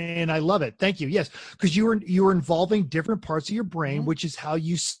saying, and I love it. Thank you. Yes, because you were involving different parts of your brain, which is how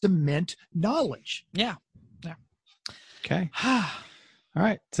you cement knowledge. Yeah. Okay. All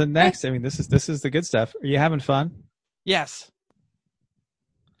right. So next, I mean, this is the good stuff. Are you having fun? Yes.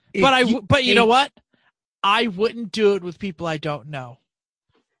 If But you know what? I wouldn't do it with people I don't know.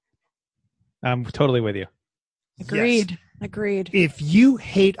 I'm totally with you. Agreed. Yes. Agreed. If you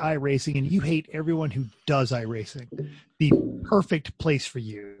hate iRacing and you hate everyone who does iRacing, the perfect place for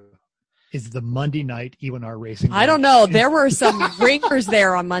you is the Monday night E1R Racing. I don't know. There were some ringers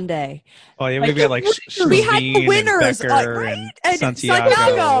there on Monday. Oh yeah, Like, we've got like We had the Shrevene winners, and Becker right? and Santiago,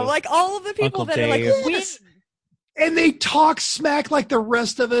 Santiago. like all of the people Uncle that are like Dave. win. And they talk smack like the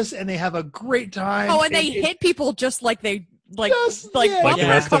rest of us, and they have a great time. Oh, and they hit people just like they like Just, like yeah, Like the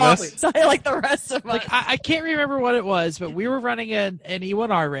bumper rest of us? cars, like the rest of Like us. I can't remember what it was, but we were running an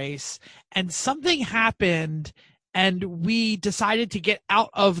E1R race, and something happened, and we decided to get out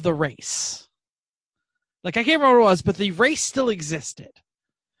of the race. Like I can't remember what it was, but the race still existed.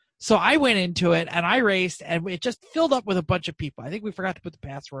 So I went into it and I raced, and it just filled up with a bunch of people. I think we forgot to put the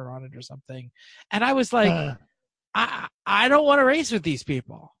password on it or something. And I was like, I don't want to race with these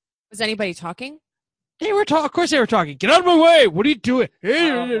people. Was anybody talking? They were talking. Of course, they were talking. Get out of my way! What are you doing?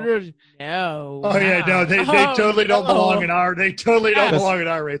 No. Oh yeah, no, they Oh, totally don't no. belong in our. They totally don't Yes. belong in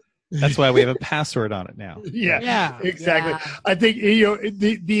our race. That's why we have a password on it now. Yeah, Yeah. exactly. Yeah. I think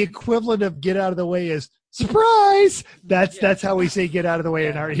the equivalent of get out of the way is surprise. That's how we say get out of the way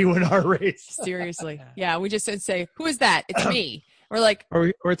in our E1R race. Seriously. Yeah, we just would say, "Who is that? It's me." We're like,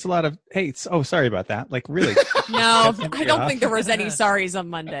 Or it's a lot of hey, sorry about that. Like really. no, That's I don't think there was any sorries on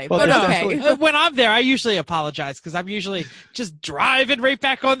Monday, Well, but there's okay. definitely- When I'm there, I usually apologize because I'm usually just driving right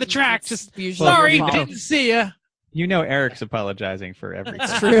back on the track. Just Usually sorry, your fault. didn't see ya. You know Eric's apologizing for everything.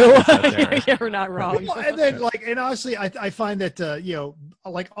 It's true. That's Eric. You're not wrong. Well, and then and honestly, I find that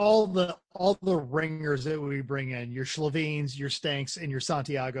like all the ringers that we bring in, your Slovenes, your Stanks, and your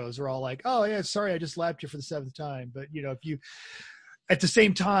Santiagos are all like, oh yeah, sorry, I just lapped you for the 7th time. But if you at the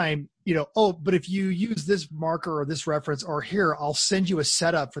same time, but if you use this marker or this reference, or here, I'll send you a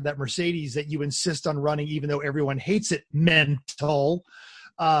setup for that Mercedes that you insist on running, even though everyone hates it. Mental,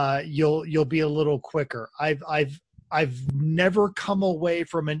 you'll be a little quicker. I've never come away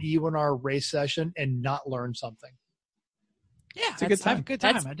from an E1R race session and not learned something. Yeah, It's a good I have a time. good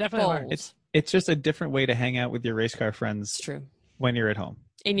time. That's I definitely bold. learned. It's just a different way to hang out with your race car It's friends true. when you're at home.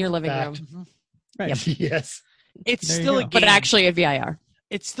 In your living Fact. room, Right. Yes. It's There you still a go. game. but actually a VIR.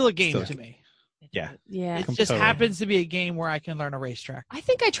 It's still a game Still- to me. Yeah. Yeah. It just Totally. happens to be a game where I can learn a racetrack. I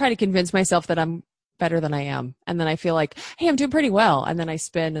think I try to convince myself that I'm better than I am. And then I feel like, hey, I'm doing pretty well. And then I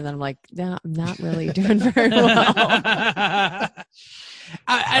spin and then I'm like, no, I'm not really doing very well.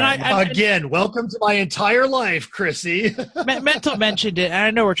 Again, welcome to my entire life, Chrissy. Mental mentioned it, and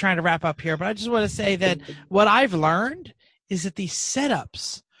I know we're trying to wrap up here, but I just want to say that what I've learned is that these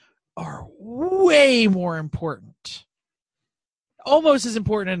setups are way more important, almost as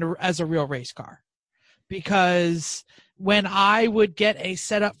important as a real race car, because when I would get a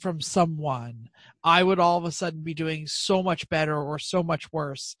setup from someone, I would all of a sudden be doing so much better or so much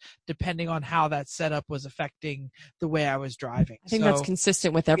worse, depending on how that setup was affecting the way I was driving. I think So- that's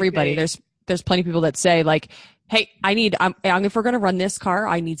consistent with everybody. they- There's plenty of people that say like, hey, if we're going to run this car,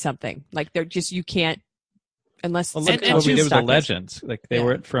 I need something. Like they're just, you can't, unless Well, something look at else what we is did with the stuck. legends. Like they Yeah.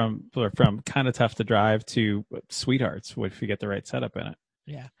 were from kind of tough to drive to sweethearts if you get the right setup in it.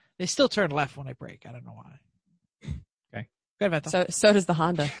 Yeah, they still turn left when I brake. I don't know why. Okay. Good, Mental. So does the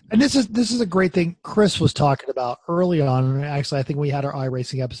Honda. And this is a great thing Chris was talking about early on. And actually, I think we had our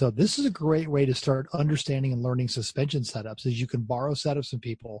iRacing episode. This is a great way to start understanding and learning suspension setups, is you can borrow setups from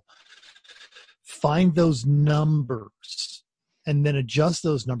people, find those numbers, and then adjust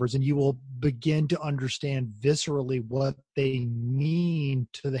those numbers, and you will begin to understand viscerally what they mean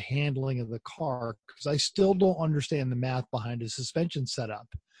to the handling of the car. Because I still don't understand the math behind a suspension setup.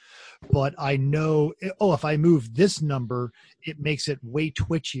 But I know, if I move this number, it makes it way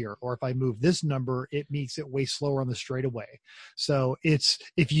twitchier. Or if I move this number, it makes it way slower on the straightaway. So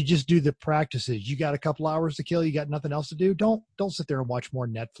if you just do the practices, you got a couple hours to kill, you got nothing else to do, don't sit there and watch more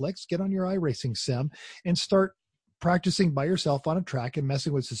Netflix. Get on your iRacing sim and start practicing by yourself on a track and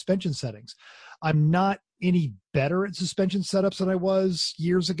messing with suspension settings. I'm not any better at suspension setups than I was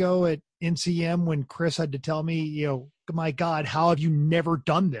years ago at NCM when Chris had to tell me, my God, how have you never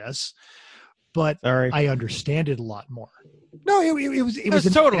done this? But Sorry. I understand it a lot more. No, it was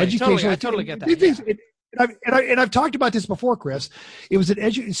an totally, educational. I totally get that, And I've talked about this before, Chris. It was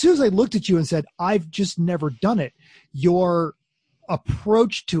as soon as I looked at you and said, I've just never done it, your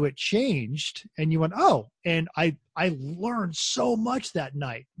approach to it changed, and you went, oh, and I learned so much that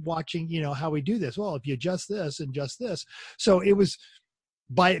night watching, how we do this. Well, if you adjust this and just this. So it was,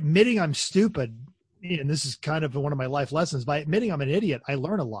 by admitting I'm stupid, and this is kind of one of my life lessons, by admitting I'm an idiot, I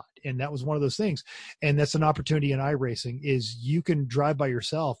learn a lot. And that was one of those things. And that's an opportunity in iRacing is you can drive by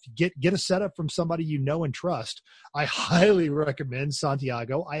yourself, get a setup from somebody you know and trust. I highly recommend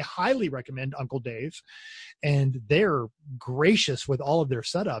Santiago. I highly recommend Uncle Dave. And they're gracious with all of their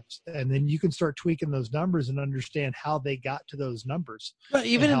setups. And then you can start tweaking those numbers and understand how they got to those numbers. But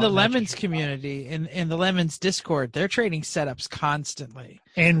even in how the it matches Lemons your community, in the Lemons Discord, they're trading setups constantly.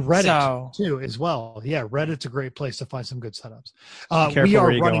 And Reddit So- too, as well. Yeah, Reddit's a great place to find some good setups. Careful We are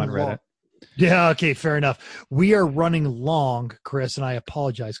where you go running on Reddit. long. Yeah, okay, fair enough. We are running long, Chris, and I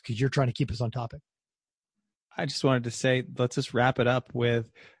apologize because you're trying to keep us on topic. I just wanted to say, let's just wrap it up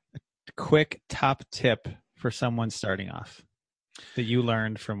with a quick top tip for someone starting off that you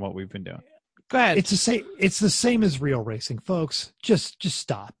learned from what we've been doing. Go ahead. It's the same as real racing, folks. Just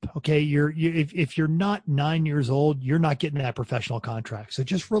stop. Okay. If you're not 9 years old, you're not getting that professional contract. So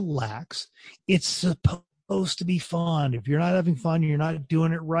just relax. It's supposed to be fun. If you're not having fun, you're not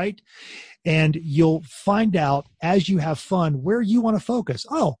doing it right. And you'll find out as you have fun where you want to focus.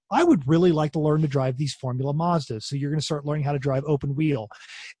 Oh, I would really like to learn to drive these Formula Mazdas. So you're going to start learning how to drive open wheel.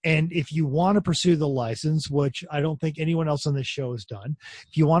 And if you want to pursue the license, which I don't think anyone else on this show has done,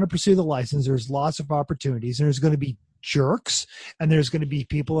 if you want to pursue the license, there's lots of opportunities, and there's going to be jerks, and there's going to be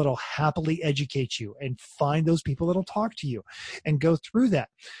people that'll happily educate you, and find those people that'll talk to you and go through that.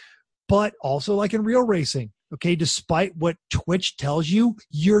 But also, like in real racing, okay, despite what Twitch tells you,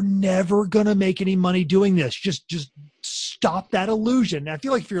 you're never going to make any money doing this. Just stop that illusion. And I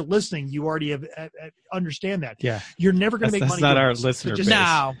feel like if you're listening, you already have understand that. Yeah. You're never going to make money. That's not doing our this. listener Just-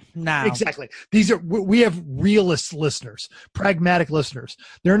 base. No. Exactly. We have realist listeners, pragmatic listeners.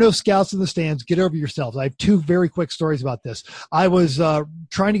 There are no scouts in the stands. Get over yourselves. I have two very quick stories about this. I was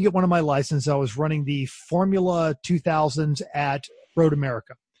trying to get one of my licenses. I was running the Formula 2000s at Road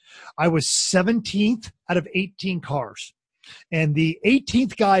America. I was 17th out of 18 cars. And the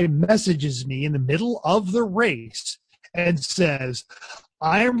 18th guy messages me in the middle of the race and says,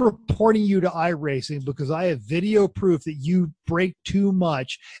 I am reporting you to iRacing because I have video proof that you brake too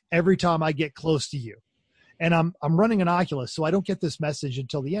much every time I get close to you. And I'm running an Oculus, so I don't get this message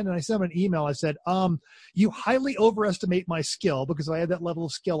until the end. And I sent him an email. I said, you highly overestimate my skill, because if I had that level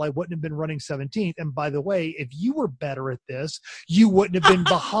of skill, I wouldn't have been running 17th. And by the way, if you were better at this, you wouldn't have been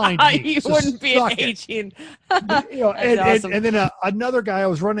behind me. You So wouldn't be suck an it. 18. And awesome. then another guy, I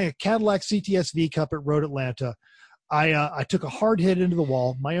was running a Cadillac CTS V Cup at Road Atlanta. I took a hard hit into the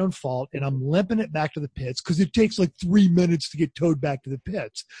wall, my own fault, and I'm limping it back to the pits because it takes like 3 minutes to get towed back to the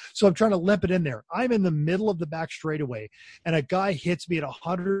pits. So I'm trying to limp it in there. I'm in the middle of the back straightaway, and a guy hits me at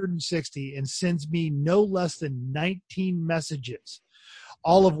 160 and sends me no less than 19 messages,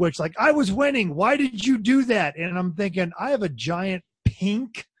 all of which like, I was winning. Why did you do that? And I'm thinking, I have a giant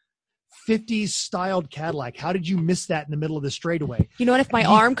pink 50s styled Cadillac. How did you miss that in the middle of the straightaway? You know what? If my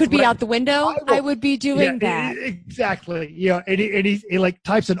arm could be out the window, I would be doing that. Exactly. Yeah. And he like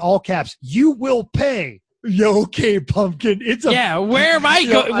types in all caps, you will pay. Yeah, okay, pumpkin. It's a Where am I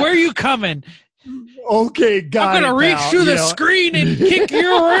going? Where are you coming? okay, got I'm gonna reach pal, through the you know. screen and kick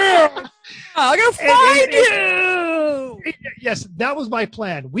your ass. I'm gonna find you. Yes, that was my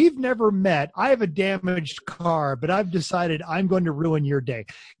plan. We've never met. I have a damaged car, but I've decided I'm going to ruin your day.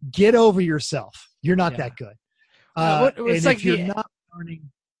 Get over yourself. You're not that good. It's and like if you're not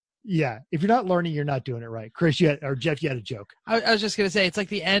learning, if you're not learning, you're not doing it right. Chris, Jeff, you had a joke. I was just gonna say it's like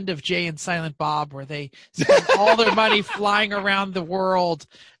the end of Jay and Silent Bob, where they spend all their money flying around the world,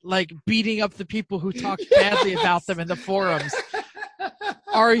 like beating up the people who talk badly about them in the forums.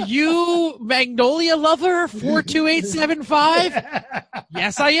 Are you Magnolia Lover 42875?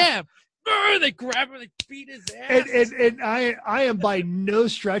 Yes, I am. They grab him, they beat his ass. And I am by no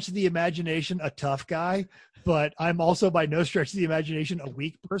stretch of the imagination a tough guy, but I'm also by no stretch of the imagination a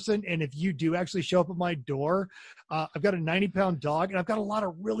weak person. And if you do actually show up at my door, I've got a 90-pound dog, and I've got a lot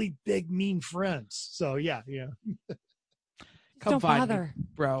of really big, mean friends. So yeah. Come Don't find bother. me,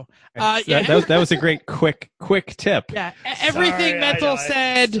 bro. That was a great quick tip. Yeah, everything Sorry, Mental I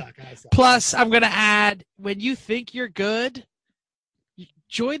said. I suck. Plus, I'm going to add, when you think you're good,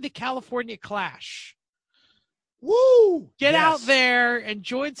 join the California Clash. Woo! Get Yes. out there and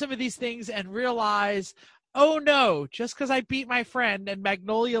join some of these things and realize, oh no, just because I beat my friend and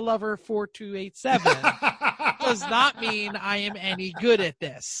Magnolia Lover 4287 does not mean I am any good at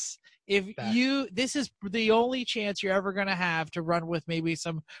this. This is the only chance you're ever going to have to run with maybe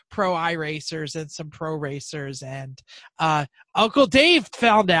some pro iRacers and some pro racers. And Uncle Dave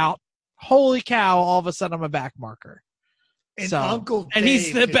found out, holy cow, all of a sudden I'm a back marker. And So- Uncle Dave and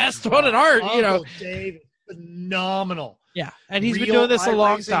he's the is best one at art, Uncle you know. Dave is phenomenal. Yeah, and he's been Real doing this a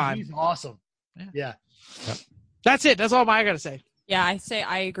long iRacing, time. He's awesome. Yeah. That's it. That's all I got to say. Yeah,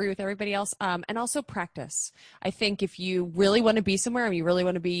 I agree with everybody else. And also practice. I think if you really want to be somewhere and you really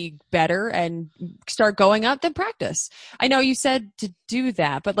want to be better and start going up, then practice. I know you said to do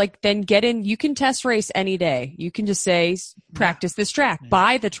that, but like then get in, you can test race any day. You can just say, practice this track,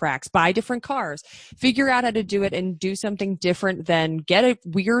 buy the tracks, buy different cars, figure out how to do it and do something different than get a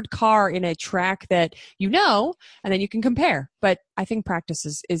weird car in a track that you know, and then you can compare. But I think practice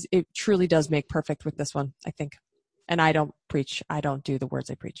is it truly does make perfect with this one, I think. And I don't preach. I don't do the words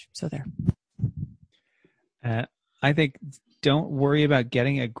I preach. So there. I think don't worry about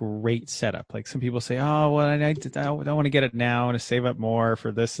getting a great setup. Like some people say, oh, well, I don't want to get it now. I want to save up more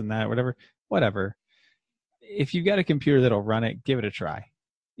for this and that, whatever. If you've got a computer that'll run it, give it a try.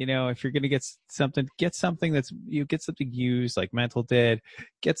 If you're going to get something get something used like Mental did,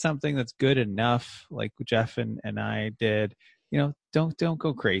 get something that's good enough like Jeff and I did. Don't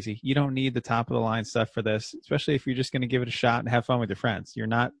go crazy. You don't need the top of the line stuff for this, especially if you're just going to give it a shot and have fun with your friends. You're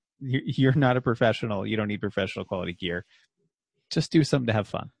not a professional. You don't need professional quality gear. Just do something to have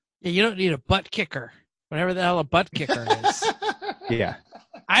fun. Yeah, you don't need a butt kicker, whatever the hell a butt kicker is. Yeah.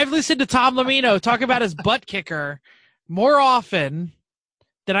 I've listened to Tom Lamino talk about his butt kicker more often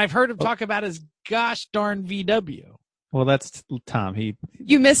than I've heard him talk about his gosh darn VW. Well, that's Tom.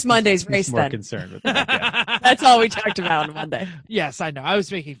 You missed Monday's race more then. Concerned with that. Yeah. That's all we talked about on Monday. Yes, I know. I was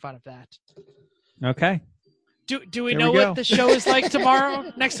making fun of that. Okay. Do we know what the show is like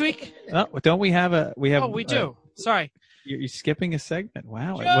tomorrow, next week? Oh, don't we have a? We have. Oh, we do. Sorry. You're skipping a segment.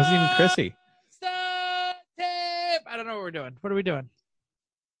 Wow, it wasn't even Chrissy. I don't know what we're doing. What are we doing?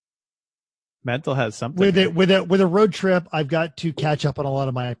 Mental has something with a road trip. I've got to catch up on a lot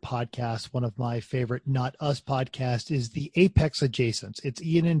of my podcasts. One of my favorite Not Us podcasts is the Apex Adjacents. It's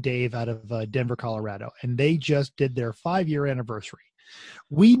Ian and Dave out of Denver, Colorado, and they just did their 5-year anniversary.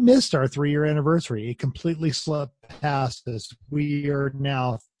 We missed our 3-year anniversary. It completely slipped past us. We are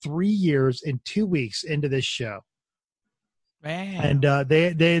now 3 years and 2 weeks into this show. Man. And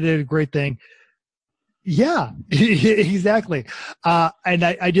they did a great thing. Yeah, exactly. And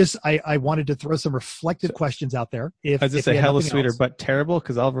I wanted to throw some reflective questions out there. I was just say hella sweeter, but terrible,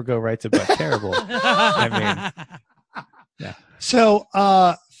 because Oliver Go writes about terrible. I mean, yeah. So,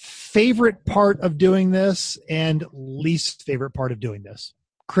 favorite part of doing this and least favorite part of doing this,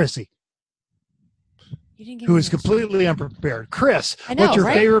 Chrissy, who is completely unprepared. Chris, what's your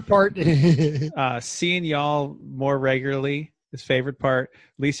favorite part? Seeing y'all more regularly. His favorite part.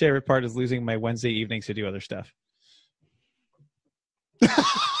 Least favorite part is losing my Wednesday evenings to do other stuff. This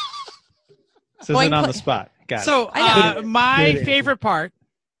isn't on the spot. Got so, it. my favorite part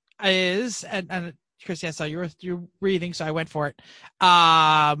is, and Chris, I saw you're breathing, so I went for it.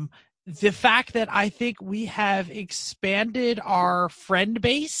 The fact that I think we have expanded our friend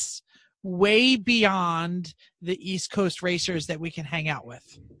base way beyond the East Coast racers that we can hang out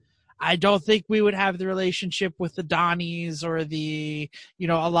with. I don't think we would have the relationship with the Donnies or a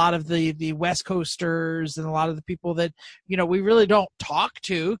lot of the West Coasters and a lot of the people that, we really don't talk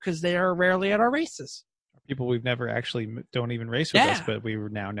to because they are rarely at our races. People we've never actually don't even race with us, but we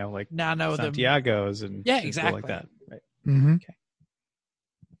now know Santiago's and exactly like that. Right. Mm-hmm. Okay.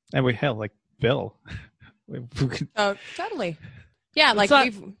 And like Bill. Oh, totally. Yeah.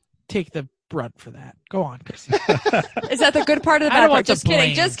 We've take the brunt for that. Go on, Chrissy. Is that the good part of the bad part? Just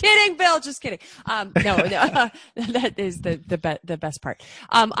kidding, Bill. Just kidding. No, that is the best part.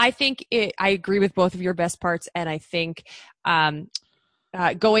 I think I agree with both of your best parts, and I think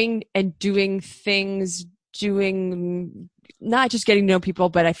going and doing things, not just getting to know people,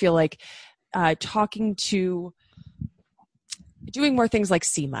 but I feel like doing more things like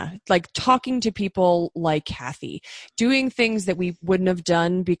SEMA, like talking to people like Kathy, doing things that we wouldn't have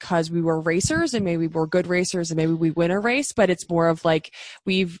done because we were racers and maybe we're good racers and maybe we win a race, but it's more of like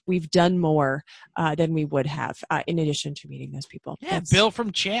we've done more than we would have in addition to meeting those people. Yeah, Bill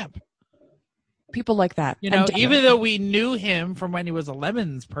from Champ. People like that. Even though we knew him from when he was a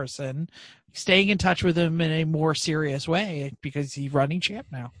Lemons person, staying in touch with him in a more serious way because he's running Champ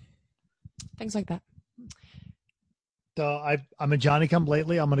now. Things like that. So I'm a Johnny come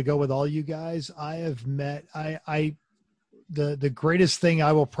lately. I'm going to go with all you guys. I have met, the greatest thing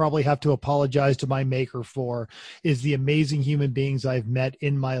I will probably have to apologize to my maker for is the amazing human beings I've met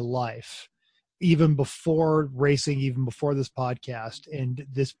in my life, even before racing, even before this podcast. And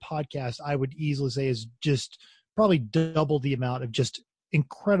this podcast, I would easily say, is just probably double the amount of just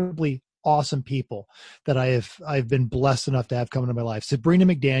incredibly awesome people that I've been blessed enough to have come into my life. Sabrina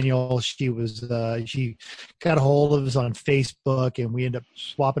McDaniel, she got a hold of us on Facebook, and we ended up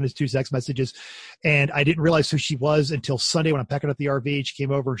swapping his 2 text messages. And I didn't realize who she was until Sunday when I'm packing up the RV. She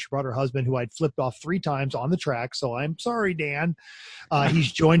came over and she brought her husband, who I'd flipped off 3 times on the track. So I'm sorry, Dan.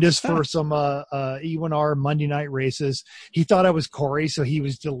 He's joined us for some E1R Monday night races. He thought I was Corey, so he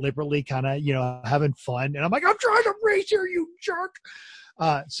was deliberately kind of, having fun. And I'm like, I'm trying to race here, you jerk.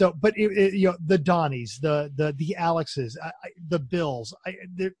 But the Donnies, the Alexes, the Bills,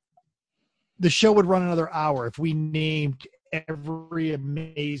 the show would run another hour if we named every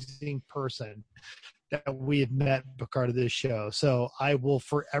amazing person that we have met part of this show. So I will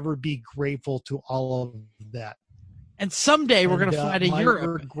forever be grateful to all of that. And someday we're going to fly to Europe. My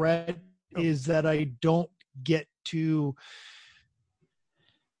regret is that I don't get to.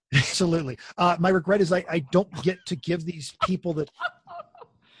 Absolutely. My regret is I don't get to give these people that.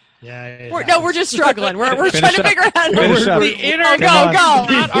 Yeah. We're just struggling. We're trying to figure out. The internet go.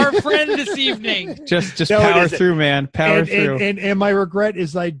 Not our friend this evening. Just power through, man. Power through. And my regret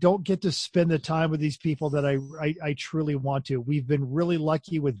is I don't get to spend the time with these people that I truly want to. We've been really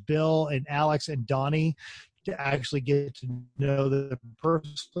lucky with Bill and Alex and Donnie to actually get to know them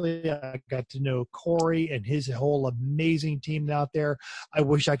personally. I got to know Corey and his whole amazing team out there. I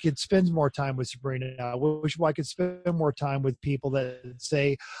wish I could spend more time with Sabrina. I wish I could spend more time with people that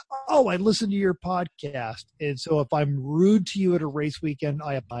say, oh, I listened to your podcast. And so if I'm rude to you at a race weekend,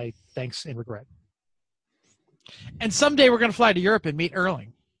 I have my thanks and regret. And someday we're going to fly to Europe and meet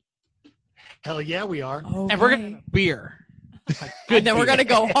Erling. Hell yeah, we are. Okay. And we're going to have beer. And then we're going to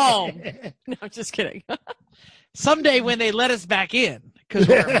go home. No, I'm just kidding. Someday when they let us back in, because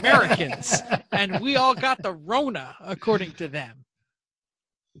we're Americans, and we all got the Rona, according to them.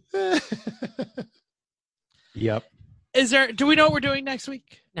 Yep. Do we know what we're doing next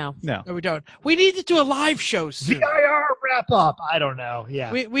week? No. No, we don't. We need to do a live show soon. VIR wrap up. I don't know.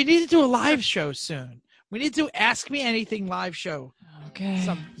 Yeah. We need to do a live show soon. We need to Ask Me Anything live show. Okay.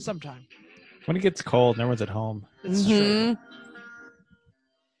 Sometime. When it gets cold and everyone's at home. It's true.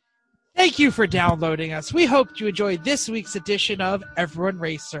 Thank you for downloading us. We hope you enjoyed this week's edition of Everyone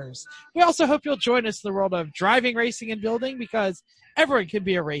Racers. We also hope you'll join us in the world of driving, racing, and building, because everyone can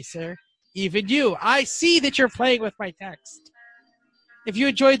be a racer, even you. I see that you're playing with my text. If you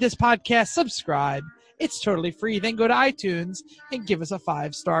enjoyed this podcast, subscribe. It's totally free. Then go to iTunes and give us a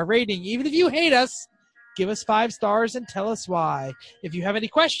 5-star rating. Even if you hate us, give us 5 stars and tell us why. If you have any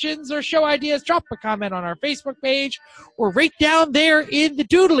questions or show ideas, drop a comment on our Facebook page or right down there in the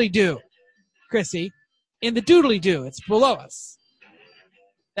doodly-doo. Chrissy, in the doodly-doo. It's below us.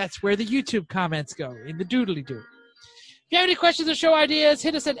 That's where the YouTube comments go, in the doodly-doo. If you have any questions or show ideas,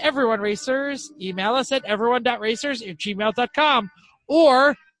 hit us at Everyone Racers. Email us at everyone.racers@gmail.com.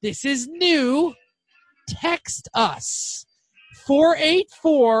 Or, this is new, text us.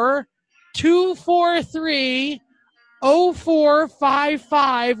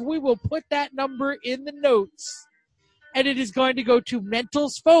 484-243-0455. We will put that number in the notes. And it is going to go to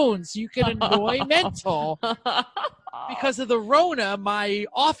Mental's phone, so you can annoy Mental. Because of the Rona, my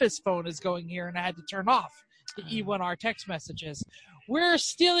office phone is going here, and I had to turn off the E1R text messages. We're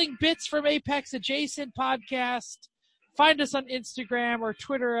stealing bits from Apex Adjacent Podcast. Find us on Instagram or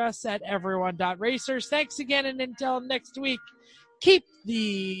Twitter us at everyone.racers. Thanks again, and until next week, keep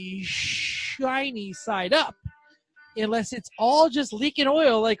the shiny side up. Unless it's all just leaking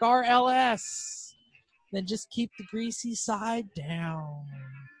oil like RLS. Then just keep the greasy side down.